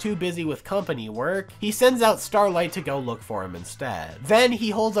Homelander's too busy with company work, he sends out Starlight to go look for him instead. Then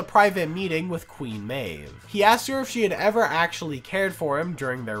he holds a private meeting with Queen Maeve. He asks her if she had ever actually cared for him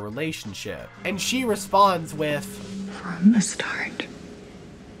during their relationship, and she responds with, "From the start,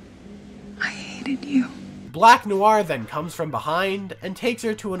 I hated you." Black Noir then comes from behind and takes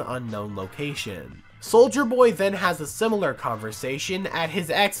her to an unknown location. Soldier Boy then has a similar conversation at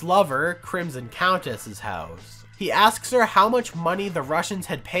his ex-lover, Crimson Countess's house. He asks her how much money the Russians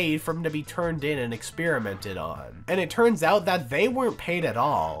had paid for him to be turned in and experimented on, and it turns out that they weren't paid at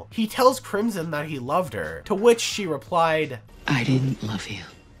all. He tells Crimson that he loved her, to which she replied, "I didn't love you.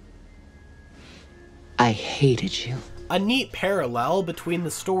 I hated you." A neat parallel between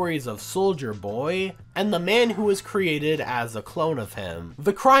the stories of Soldier Boy and the man who was created as a clone of him.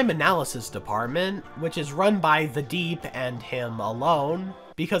 The Crime Analysis Department, which is run by The Deep and him alone,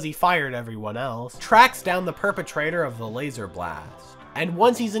 because he fired everyone else, tracks down the perpetrator of the laser blast. And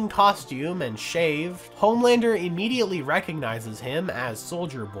once he's in costume and shaved, Homelander immediately recognizes him as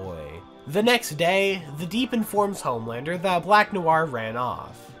Soldier Boy. The next day, The Deep informs Homelander that Black Noir ran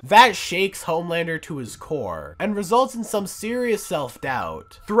off. That shakes Homelander to his core, and results in some serious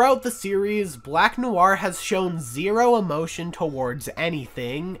self-doubt. Throughout the series, Black Noir has shown zero emotion towards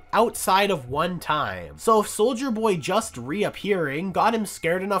anything outside of one time. So if Soldier Boy just reappearing got him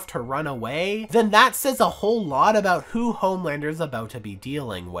scared enough to run away, then that says a whole lot about who Homelander's about to be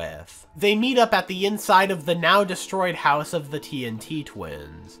dealing with. They meet up at the inside of the now destroyed house of the TNT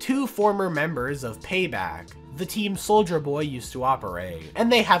twins, two former members of Payback, the team Soldier Boy used to operate,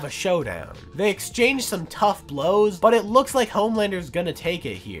 and they have a showdown. They exchange some tough blows, but it looks like Homelander's gonna take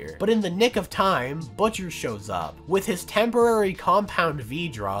it here. But in the nick of time, Butcher shows up with his temporary Compound V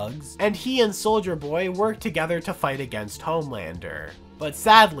drugs, and he and Soldier Boy work together to fight against Homelander. But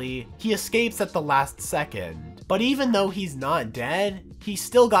sadly, he escapes at the last second. But even though he's not dead, he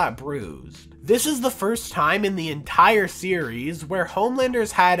still got bruised. This is the first time in the entire series where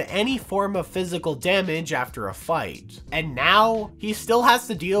Homelander's had any form of physical damage after a fight. And now, he still has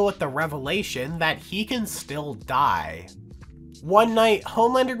to deal with the revelation that he can still die. One night,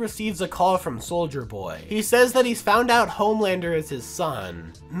 Homelander receives a call from Soldier Boy. He says that he's found out Homelander is his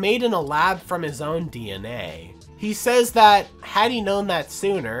son, made in a lab from his own DNA. He says that, had he known that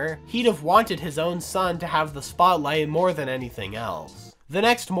sooner, he'd have wanted his own son to have the spotlight more than anything else. The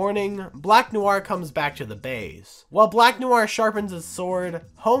next morning, Black Noir comes back to the base. While Black Noir sharpens his sword,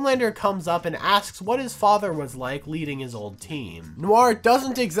 Homelander comes up and asks what his father was like leading his old team. Noir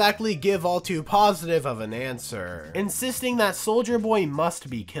doesn't exactly give all too positive of an answer, insisting that Soldier Boy must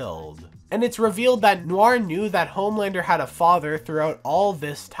be killed. And it's revealed that Noir knew that Homelander had a father throughout all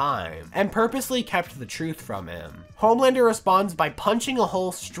this time, and purposely kept the truth from him. Homelander responds by punching a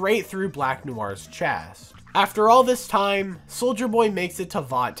hole straight through Black Noir's chest. After all this time, Soldier Boy makes it to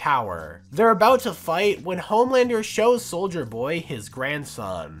Vought Tower. They're about to fight when Homelander shows Soldier Boy his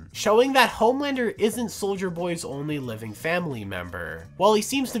grandson, showing that Homelander isn't Soldier Boy's only living family member. While he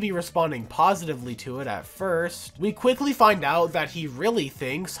seems to be responding positively to it at first, we quickly find out that he really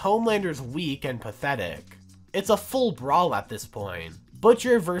thinks Homelander's weak and pathetic. It's a full brawl at this point.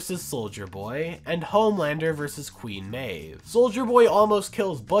 Butcher versus Soldier Boy, and Homelander versus Queen Maeve. Soldier Boy almost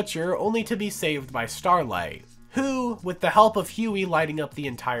kills Butcher only to be saved by Starlight, who, with the help of Huey lighting up the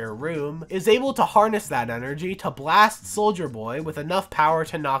entire room, is able to harness that energy to blast Soldier Boy with enough power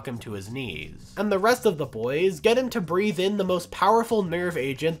to knock him to his knees. And the rest of the boys get him to breathe in the most powerful nerve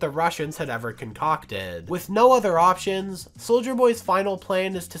agent the Russians had ever concocted. With no other options, Soldier Boy's final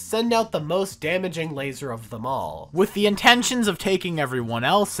plan is to send out the most damaging laser of them all, with the intentions of taking everyone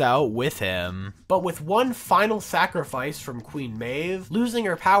else out with him. But with one final sacrifice from Queen Maeve, losing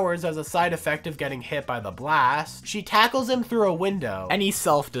her powers as a side effect of getting hit by the blast, she tackles him through a window, and he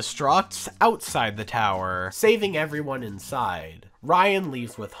self-destructs outside the tower, saving everyone inside. Ryan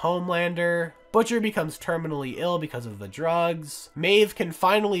leaves with Homelander. Butcher becomes terminally ill because of the drugs. Maeve can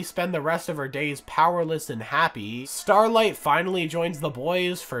finally spend the rest of her days powerless and happy. Starlight finally joins the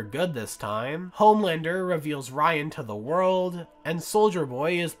boys for good this time. Homelander reveals Ryan to the world, and Soldier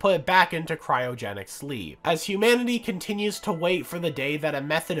Boy is put back into cryogenic sleep, as humanity continues to wait for the day that a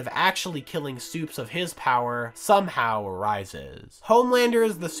method of actually killing Supes of his power somehow arises. Homelander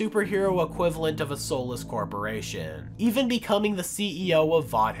is the superhero equivalent of a soulless corporation, even becoming the CEO of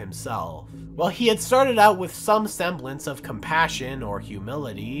Vought himself. While he had started out with some semblance of compassion or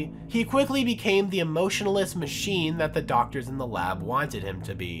humility, he quickly became the emotionless machine that the doctors in the lab wanted him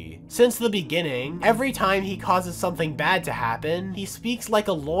to be. Since the beginning, every time he causes something bad to happen, he speaks like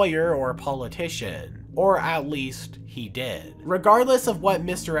a lawyer or a politician. Or at least, he did. Regardless of what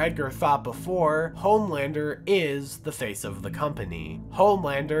Mr. Edgar thought before, Homelander is the face of the company.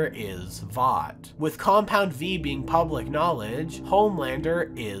 Homelander is Vought. With Compound V being public knowledge,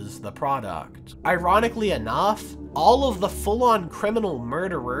 Homelander is the product. Ironically enough, all of the full-on criminal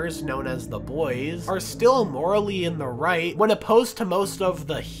murderers known as the Boys are still morally in the right when opposed to most of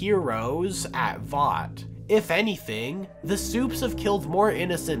the heroes at Vought. If anything, the Supes have killed more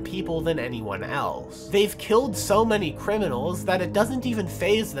innocent people than anyone else. They've killed so many criminals that it doesn't even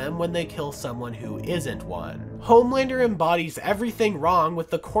faze them when they kill someone who isn't one. Homelander embodies everything wrong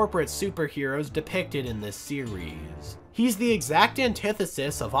with the corporate superheroes depicted in this series. He's the exact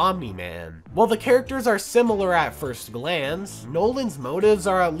antithesis of Omni-Man. While the characters are similar at first glance, Nolan's motives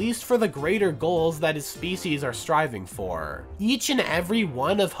are at least for the greater goals that his species are striving for. Each and every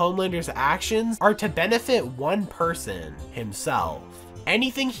one of Homelander's actions are to benefit one person, himself.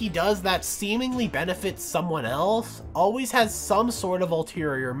 Anything he does that seemingly benefits someone else always has some sort of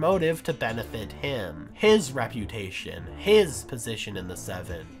ulterior motive to benefit him. His reputation, his position in the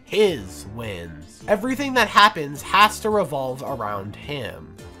Seven, his wins. Everything that happens has to revolve around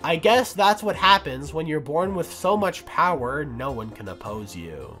him. I guess that's what happens when you're born with so much power no one can oppose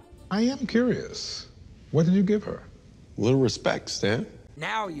you. I am curious. What did you give her? A little respect, Stan.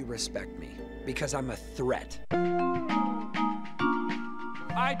 Now you respect me, because I'm a threat.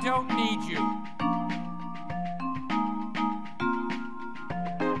 I don't need you.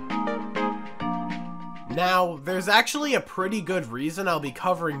 Now, there's actually a pretty good reason I'll be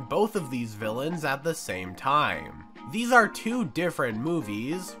covering both of these villains at the same time. These are two different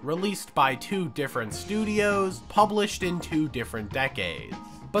movies, released by two different studios, published in two different decades.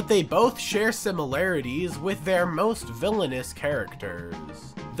 But they both share similarities with their most villainous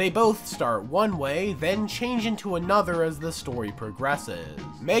characters. They both start one way, then change into another as the story progresses.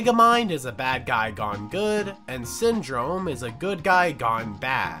 Megamind is a bad guy gone good, and Syndrome is a good guy gone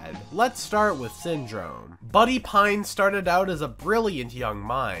bad. Let's start with Syndrome. Buddy Pine started out as a brilliant young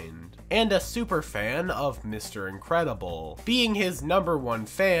mind, and a super fan of Mr. Incredible, being his #1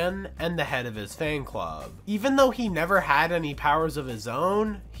 fan and the head of his fan club. Even though he never had any powers of his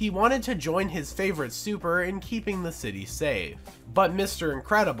own, he wanted to join his favorite super in keeping the city safe. But Mr.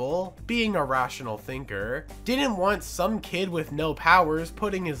 Incredible, being a rational thinker, didn't want some kid with no powers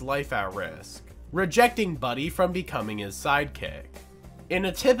putting his life at risk. rejecting Buddy from becoming his sidekick. In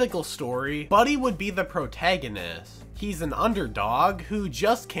a typical story, Buddy would be the protagonist. He's an underdog who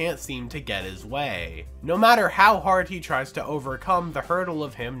just can't seem to get his way, no matter how hard he tries to overcome the hurdle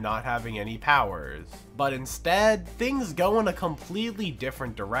of him not having any powers. But instead, things go in a completely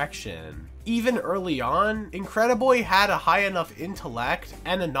different direction. Even early on, Incrediboy had a high enough intellect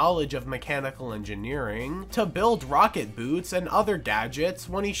and a knowledge of mechanical engineering to build rocket boots and other gadgets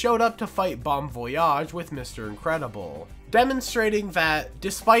when he showed up to fight Bon Voyage with Mr. Incredible, demonstrating that,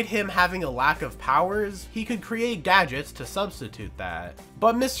 despite him having a lack of powers, he could create gadgets to substitute that.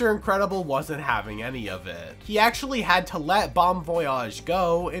 But Mr. Incredible wasn't having any of it. He actually had to let Bon Voyage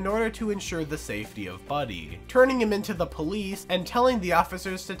go in order to ensure the safety of Buddy, turning him into the police and telling the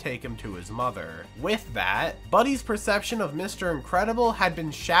officers to take him to his mother. With that, Buddy's perception of Mr. Incredible had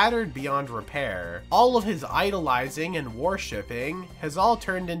been shattered beyond repair. All of his idolizing and worshipping has all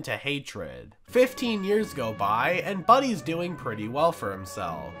turned into hatred. 15 years go by, and Buddy's doing pretty well for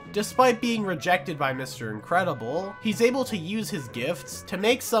himself. Despite being rejected by Mr. Incredible, he's able to use his gifts to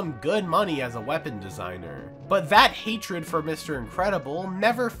make some good money as a weapon designer. But that hatred for Mr. Incredible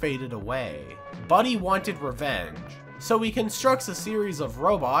never faded away. Buddy wanted revenge. So he constructs a series of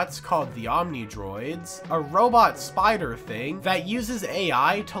robots called the Omni-Droids, a robot spider thing that uses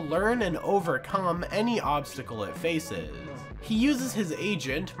AI to learn and overcome any obstacle it faces. He uses his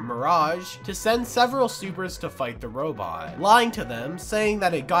agent, Mirage, to send several supers to fight the robot, lying to them, saying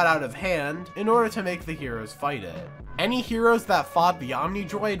that it got out of hand in order to make the heroes fight it. Any heroes that fought the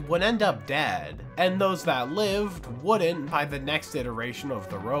Omni-Droid would end up dead, and those that lived wouldn't by the next iteration of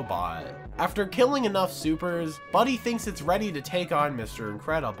the robot. After killing enough supers, Buddy thinks it's ready to take on Mr.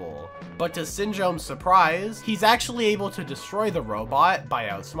 Incredible, but to Syndrome's surprise, he's actually able to destroy the robot by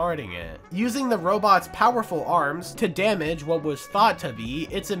outsmarting it, using the robot's powerful arms to damage what was thought to be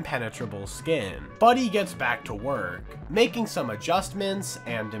its impenetrable skin. Buddy gets back to work, making some adjustments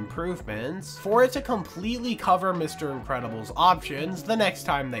and improvements for it to completely cover Mr. Incredible's options the next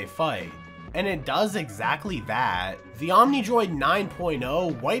time they fight. And it does exactly that. The Omni-Droid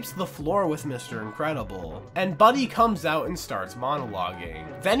 9.0 wipes the floor with Mr. Incredible, and Buddy comes out and starts monologuing.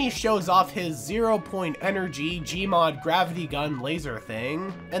 Then he shows off his 0-point energy Gmod gravity gun laser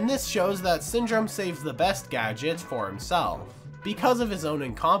thing, and this shows that Syndrome saves the best gadgets for himself. Because of his own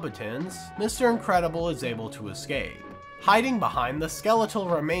incompetence, Mr. Incredible is able to escape, hiding behind the skeletal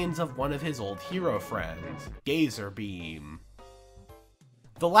remains of one of his old hero friends, Gazer Beam.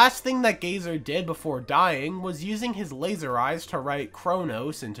 The last thing that Gazer did before dying was using his laser eyes to write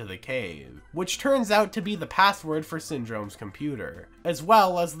Kronos into the cave, which turns out to be the password for Syndrome's computer, as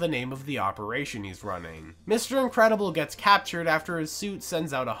well as the name of the operation he's running. Mr. Incredible gets captured after his suit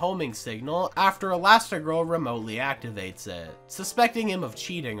sends out a homing signal after Elastigirl remotely activates it, suspecting him of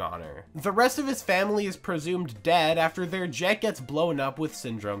cheating on her. The rest of his family is presumed dead after their jet gets blown up with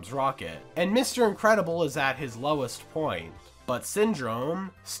Syndrome's rocket, and Mr. Incredible is at his lowest point. But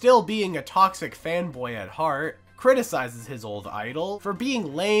Syndrome, still being a toxic fanboy at heart, criticizes his old idol for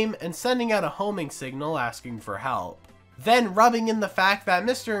being lame and sending out a homing signal asking for help, then rubbing in the fact that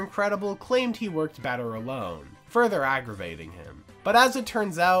Mr. Incredible claimed he worked better alone, further aggravating him. But as it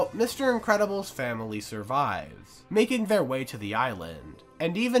turns out, Mr. Incredible's family survives, making their way to the island,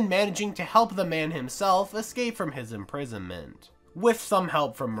 and even managing to help the man himself escape from his imprisonment, with some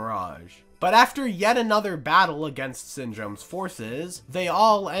help from Mirage. But after yet another battle against Syndrome's forces, they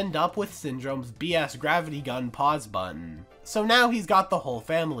all end up with Syndrome's BS gravity gun pause button. So now he's got the whole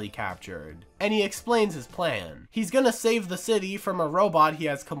family captured, and he explains his plan. He's gonna save the city from a robot he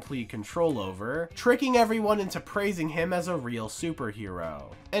has complete control over, tricking everyone into praising him as a real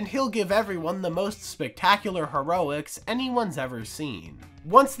superhero. And he'll give everyone the most spectacular heroics anyone's ever seen.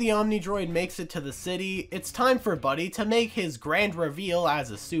 Once the Omni-Droid makes it to the city, it's time for Buddy to make his grand reveal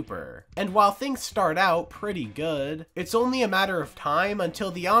as a super. And while things start out pretty good, it's only a matter of time until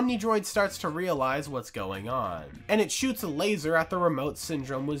the Omni-Droid starts to realize what's going on, and it shoots a laser at the remote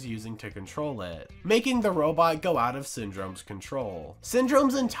Syndrome was using to control it, making the robot go out of Syndrome's control.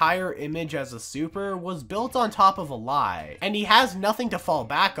 Syndrome's entire image as a super was built on top of a lie, and he has nothing to fall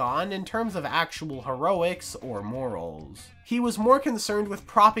back on in terms of actual heroics or morals. He was more concerned with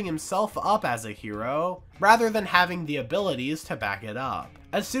propping himself up as a hero rather than having the abilities to back it up.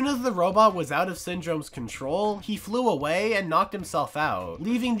 As soon as the robot was out of Syndrome's control, he flew away and knocked himself out,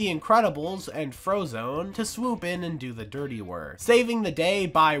 leaving the Incredibles and Frozone to swoop in and do the dirty work, saving the day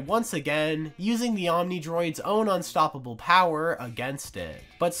by, once again, using the Omnidroid's own unstoppable power against it.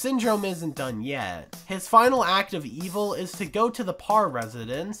 But Syndrome isn't done yet. His final act of evil is to go to the Parr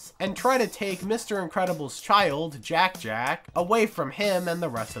residence and try to take Mr. Incredible's child, Jack-Jack, away from him and the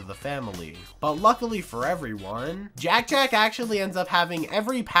rest of the family. But luckily for everyone, Jack-Jack actually ends up having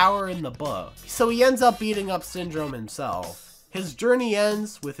every power in the book, so he ends up beating up Syndrome himself. His journey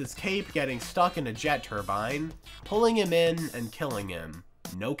ends with his cape getting stuck in a jet turbine, pulling him in and killing him.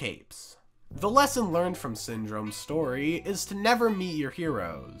 No capes. The lesson learned from Syndrome's story is to never meet your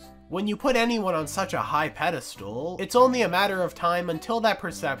heroes. When you put anyone on such a high pedestal, it's only a matter of time until that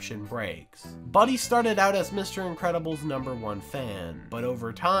perception breaks. Buddy started out as Mr. Incredible's #1 fan, but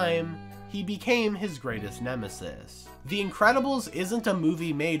over time, he became his greatest nemesis. The Incredibles isn't a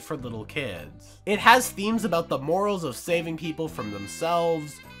movie made for little kids. It has themes about the morals of saving people from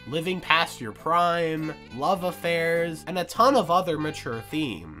themselves, living past your prime, love affairs, and a ton of other mature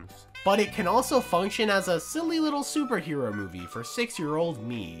themes. But it can also function as a silly little superhero movie for 6-year-old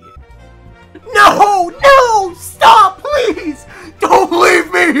me. No! No! Stop, please! Don't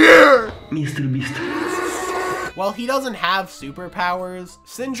leave me here! Mr. Beast. While he doesn't have superpowers,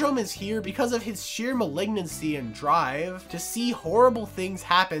 Syndrome is here because of his sheer malignancy and drive to see horrible things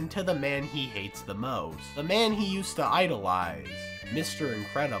happen to the man he hates the most. The man he used to idolize, Mr.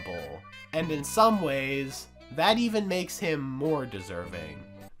 Incredible. And in some ways, that even makes him more deserving.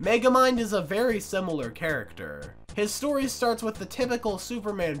 Megamind is a very similar character. His story starts with the typical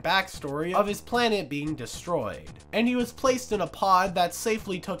Superman backstory of his planet being destroyed, and he was placed in a pod that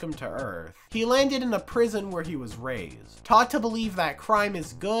safely took him to Earth. He landed in a prison where he was raised, taught to believe that crime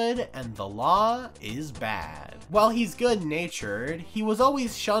is good and the law is bad. While he's good-natured, he was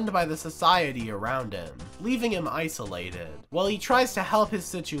always shunned by the society around him, leaving him isolated. While he tries to help his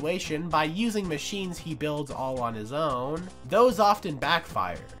situation by using machines he builds all on his own, those often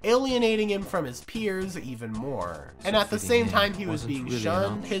backfire, alienating him from his peers even more. And at the same time he was being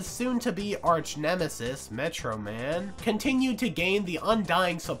shunned, his soon-to-be arch-nemesis, Metro-Man, continued to gain the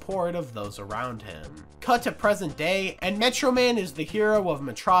undying support of those around him. Cut to present day, and Metro-Man is the hero of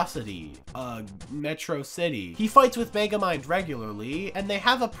Metrocity, Metro City. He fights with Megamind regularly, and they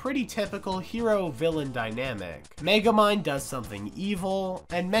have a pretty typical hero-villain dynamic. Megamind does something evil,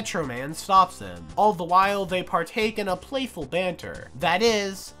 and Metro-Man stops him. All the while, they partake in a playful banter. That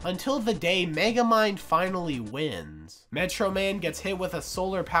is, until the day Megamind finally wins. Metro-Man gets hit with a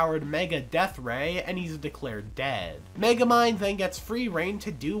solar-powered Mega Death Ray, and he's declared dead. Megamind then gets free reign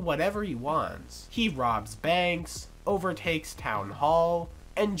to do whatever he wants. He robs banks, overtakes Town Hall,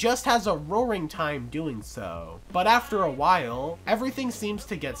 and just has a roaring time doing so. But after a while, everything seems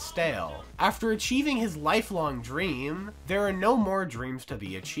to get stale. After achieving his lifelong dream, there are no more dreams to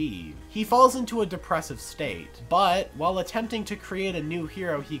be achieved. He falls into a depressive state, but while attempting to create a new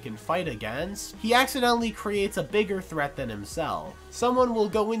hero he can fight against, he accidentally creates a bigger threat than himself, someone we'll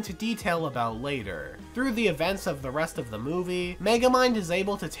go into detail about later. Through the events of the rest of the movie, Megamind is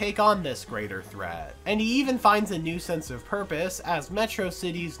able to take on this greater threat, and he even finds a new sense of purpose as Metro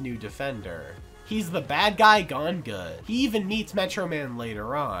City's new defender. He's the bad guy gone good. He even meets Metro-Man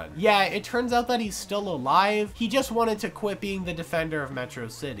later on. Yeah, it turns out that he's still alive, he just wanted to quit being the defender of Metro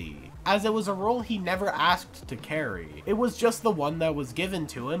City, as it was a role he never asked to carry. It was just the one that was given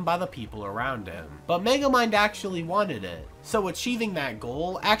to him by the people around him. But Megamind actually wanted it, so achieving that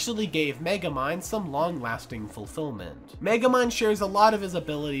goal actually gave Megamind some long-lasting fulfillment. Megamind shares a lot of his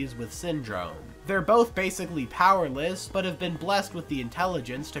abilities with Syndrome. They're both basically powerless, but have been blessed with the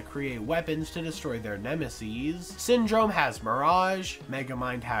intelligence to create weapons to destroy their nemeses. Syndrome has Mirage,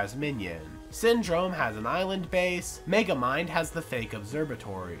 Megamind has Minion. Syndrome has an island base, Megamind has the fake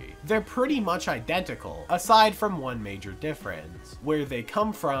observatory. They're pretty much identical, aside from one major difference: where they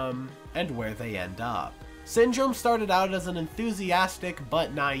come from and where they end up. Syndrome started out as an enthusiastic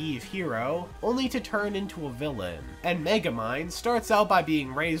but naive hero, only to turn into a villain. And Megamind starts out by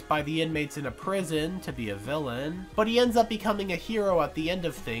being raised by the inmates in a prison to be a villain, but he ends up becoming a hero at the end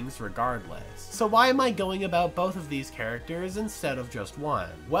of things regardless. So why am I going about both of these characters instead of just one?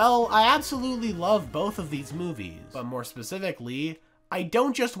 Well, I absolutely love both of these movies, but more specifically, I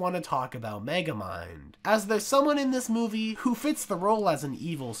don't just want to talk about Megamind, as there's someone in this movie who fits the role as an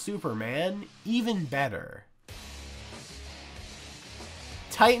evil Superman even better.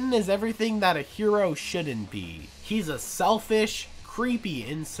 Titan is everything that a hero shouldn't be. He's a selfish, creepy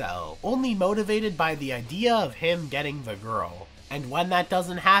incel, only motivated by the idea of him getting the girl. And when that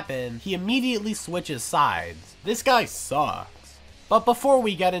doesn't happen, he immediately switches sides. This guy sucks. But before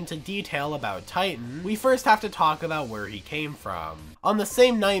we get into detail about Titan, we first have to talk about where he came from. On the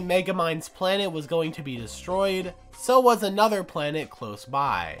same night Megamind's planet was going to be destroyed, so was another planet close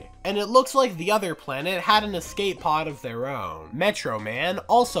by. And it looks like the other planet had an escape pod of their own. Metro-Man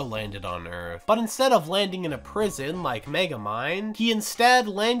also landed on Earth, but instead of landing in a prison like Megamind, he instead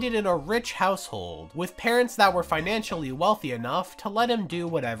landed in a rich household, with parents that were financially wealthy enough to let him do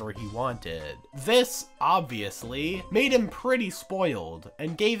whatever he wanted. This, obviously, made him pretty spoiled,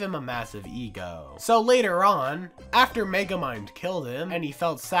 and gave him a massive ego. So later on, after Megamind killed him, and he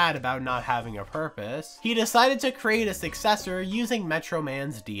felt sad about not having a purpose, he decided to create a successor using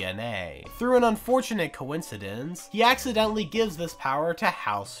Metro-Man's DNA. Through an unfortunate coincidence, he accidentally gives this power to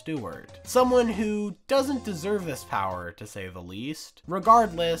Hal Stewart, someone who doesn't deserve this power, to say the least.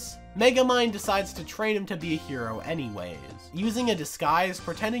 Regardless, Megamind decides to train him to be a hero anyways, using a disguise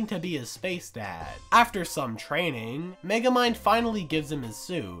pretending to be his space dad. After some training, Megamind finally gives him his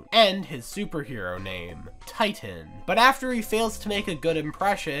suit, and his superhero name, Titan. But after he fails to make a good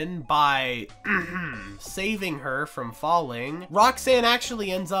impression by saving her from falling, Roxanne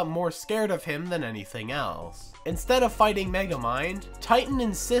actually ends up more scared of him than anything else. Instead of fighting Megamind, Titan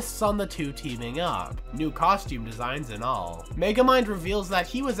insists on the two teaming up, new costume designs and all. Megamind reveals that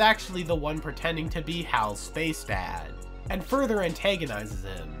he was actually the one pretending to be Hal's space dad, and further antagonizes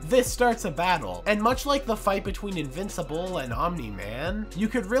him. This starts a battle, and much like the fight between Invincible and Omni-Man, you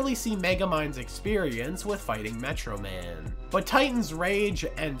could really see Megamind's experience with fighting Metro-Man. But Titan's rage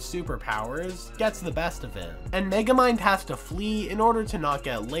and superpowers gets the best of him, and Megamind has to flee in order to not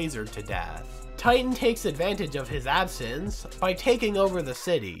get lasered to death. Titan takes advantage of his absence by taking over the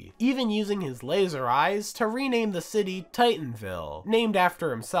city, even using his laser eyes to rename the city Titanville, named after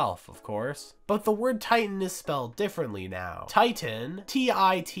himself, of course. But the word Titan is spelled differently now. Titan,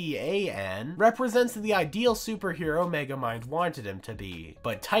 T-I-T-A-N, represents the ideal superhero Megamind wanted him to be,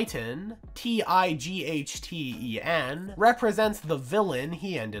 but Titan, T-I-G-H-T-E-N, represents the villain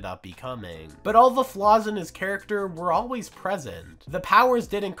he ended up becoming. But all the flaws in his character were always present. The powers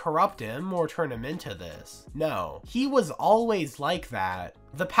didn't corrupt him or turn him into this. No, he was always like that.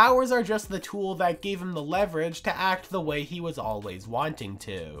 The powers are just the tool that gave him the leverage to act the way he was always wanting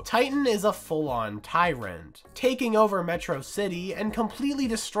to. Titan is a full-on tyrant, taking over Metro City and completely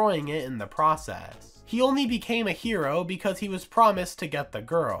destroying it in the process. He only became a hero because he was promised to get the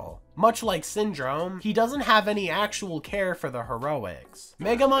girl. Much like Syndrome, he doesn't have any actual care for the heroics.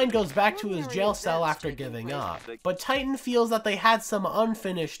 Megamind goes back to his jail cell after giving up, but Titan feels that they had some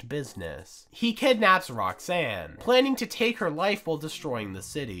unfinished business. He kidnaps Roxanne, planning to take her life while destroying the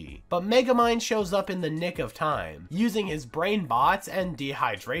city. But Megamind shows up in the nick of time, using his brain bots and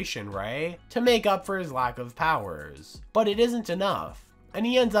dehydration ray to make up for his lack of powers. But it isn't enough, and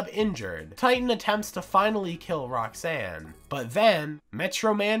he ends up injured. Titan attempts to finally kill Roxanne, but then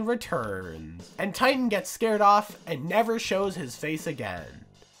Metro-Man returns, and Titan gets scared off and never shows his face again.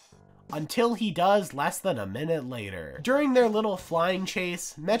 Until he does less than a minute later. During their little flying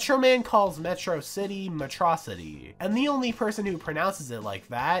chase, Metro-Man calls Metro City Metrocity, and the only person who pronounces it like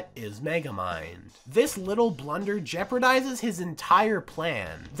that is Megamind. This little blunder jeopardizes his entire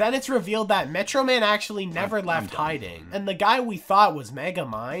plan. Then it's revealed that Metro-Man actually never left hiding, and the guy we thought was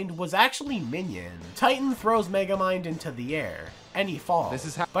Megamind was actually Minion. Titan throws Megamind into the air, and he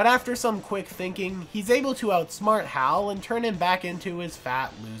falls. But after some quick thinking, he's able to outsmart Hal and turn him back into his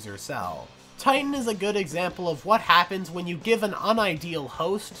fat loser self. Titan is a good example of what happens when you give an unideal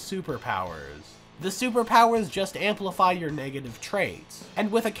host superpowers. The superpowers just amplify your negative traits, and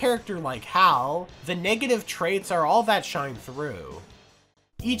with a character like Hal, the negative traits are all that shine through.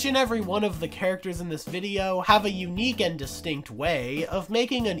 Each and every one of the characters in this video have a unique and distinct way of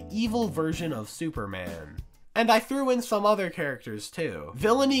making an evil version of Superman. And I threw in some other characters too.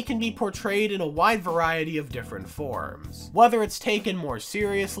 Villainy can be portrayed in a wide variety of different forms. Whether it's taken more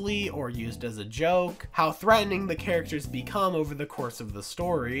seriously or used as a joke, how threatening the characters become over the course of the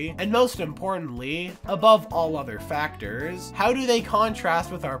story, and most importantly, above all other factors, how do they contrast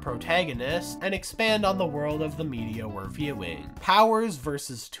with our protagonist and expand on the world of the media we're viewing? Powers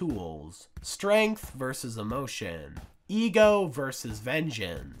versus tools, strength versus emotion, ego versus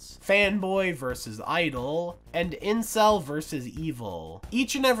vengeance, fanboy versus idol, and incel versus evil.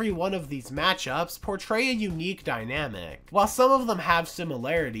 Each and every one of these matchups portray a unique dynamic. While some of them have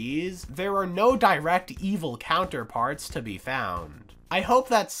similarities, there are no direct evil counterparts to be found. I hope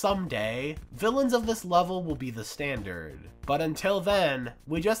that someday, villains of this level will be the standard. But until then,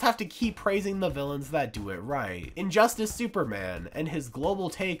 we just have to keep praising the villains that do it right. Injustice Superman and his global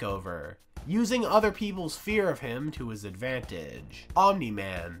takeover, using other people's fear of him to his advantage.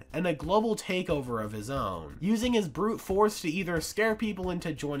 Omni-Man, and a global takeover of his own, using his brute force to either scare people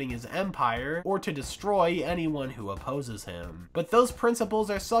into joining his empire, or to destroy anyone who opposes him. But those principles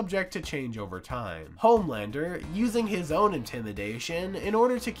are subject to change over time. Homelander, using his own intimidation in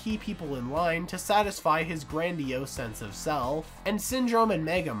order to keep people in line to satisfy his grandiose sense of self, and Syndrome and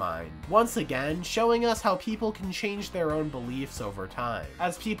Megamind, once again showing us how people can change their own beliefs over time,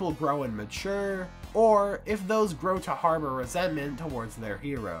 as people grow and mature, or if those grow to harbor resentment towards their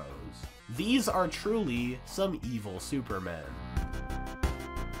heroes. These are truly some evil Supermen.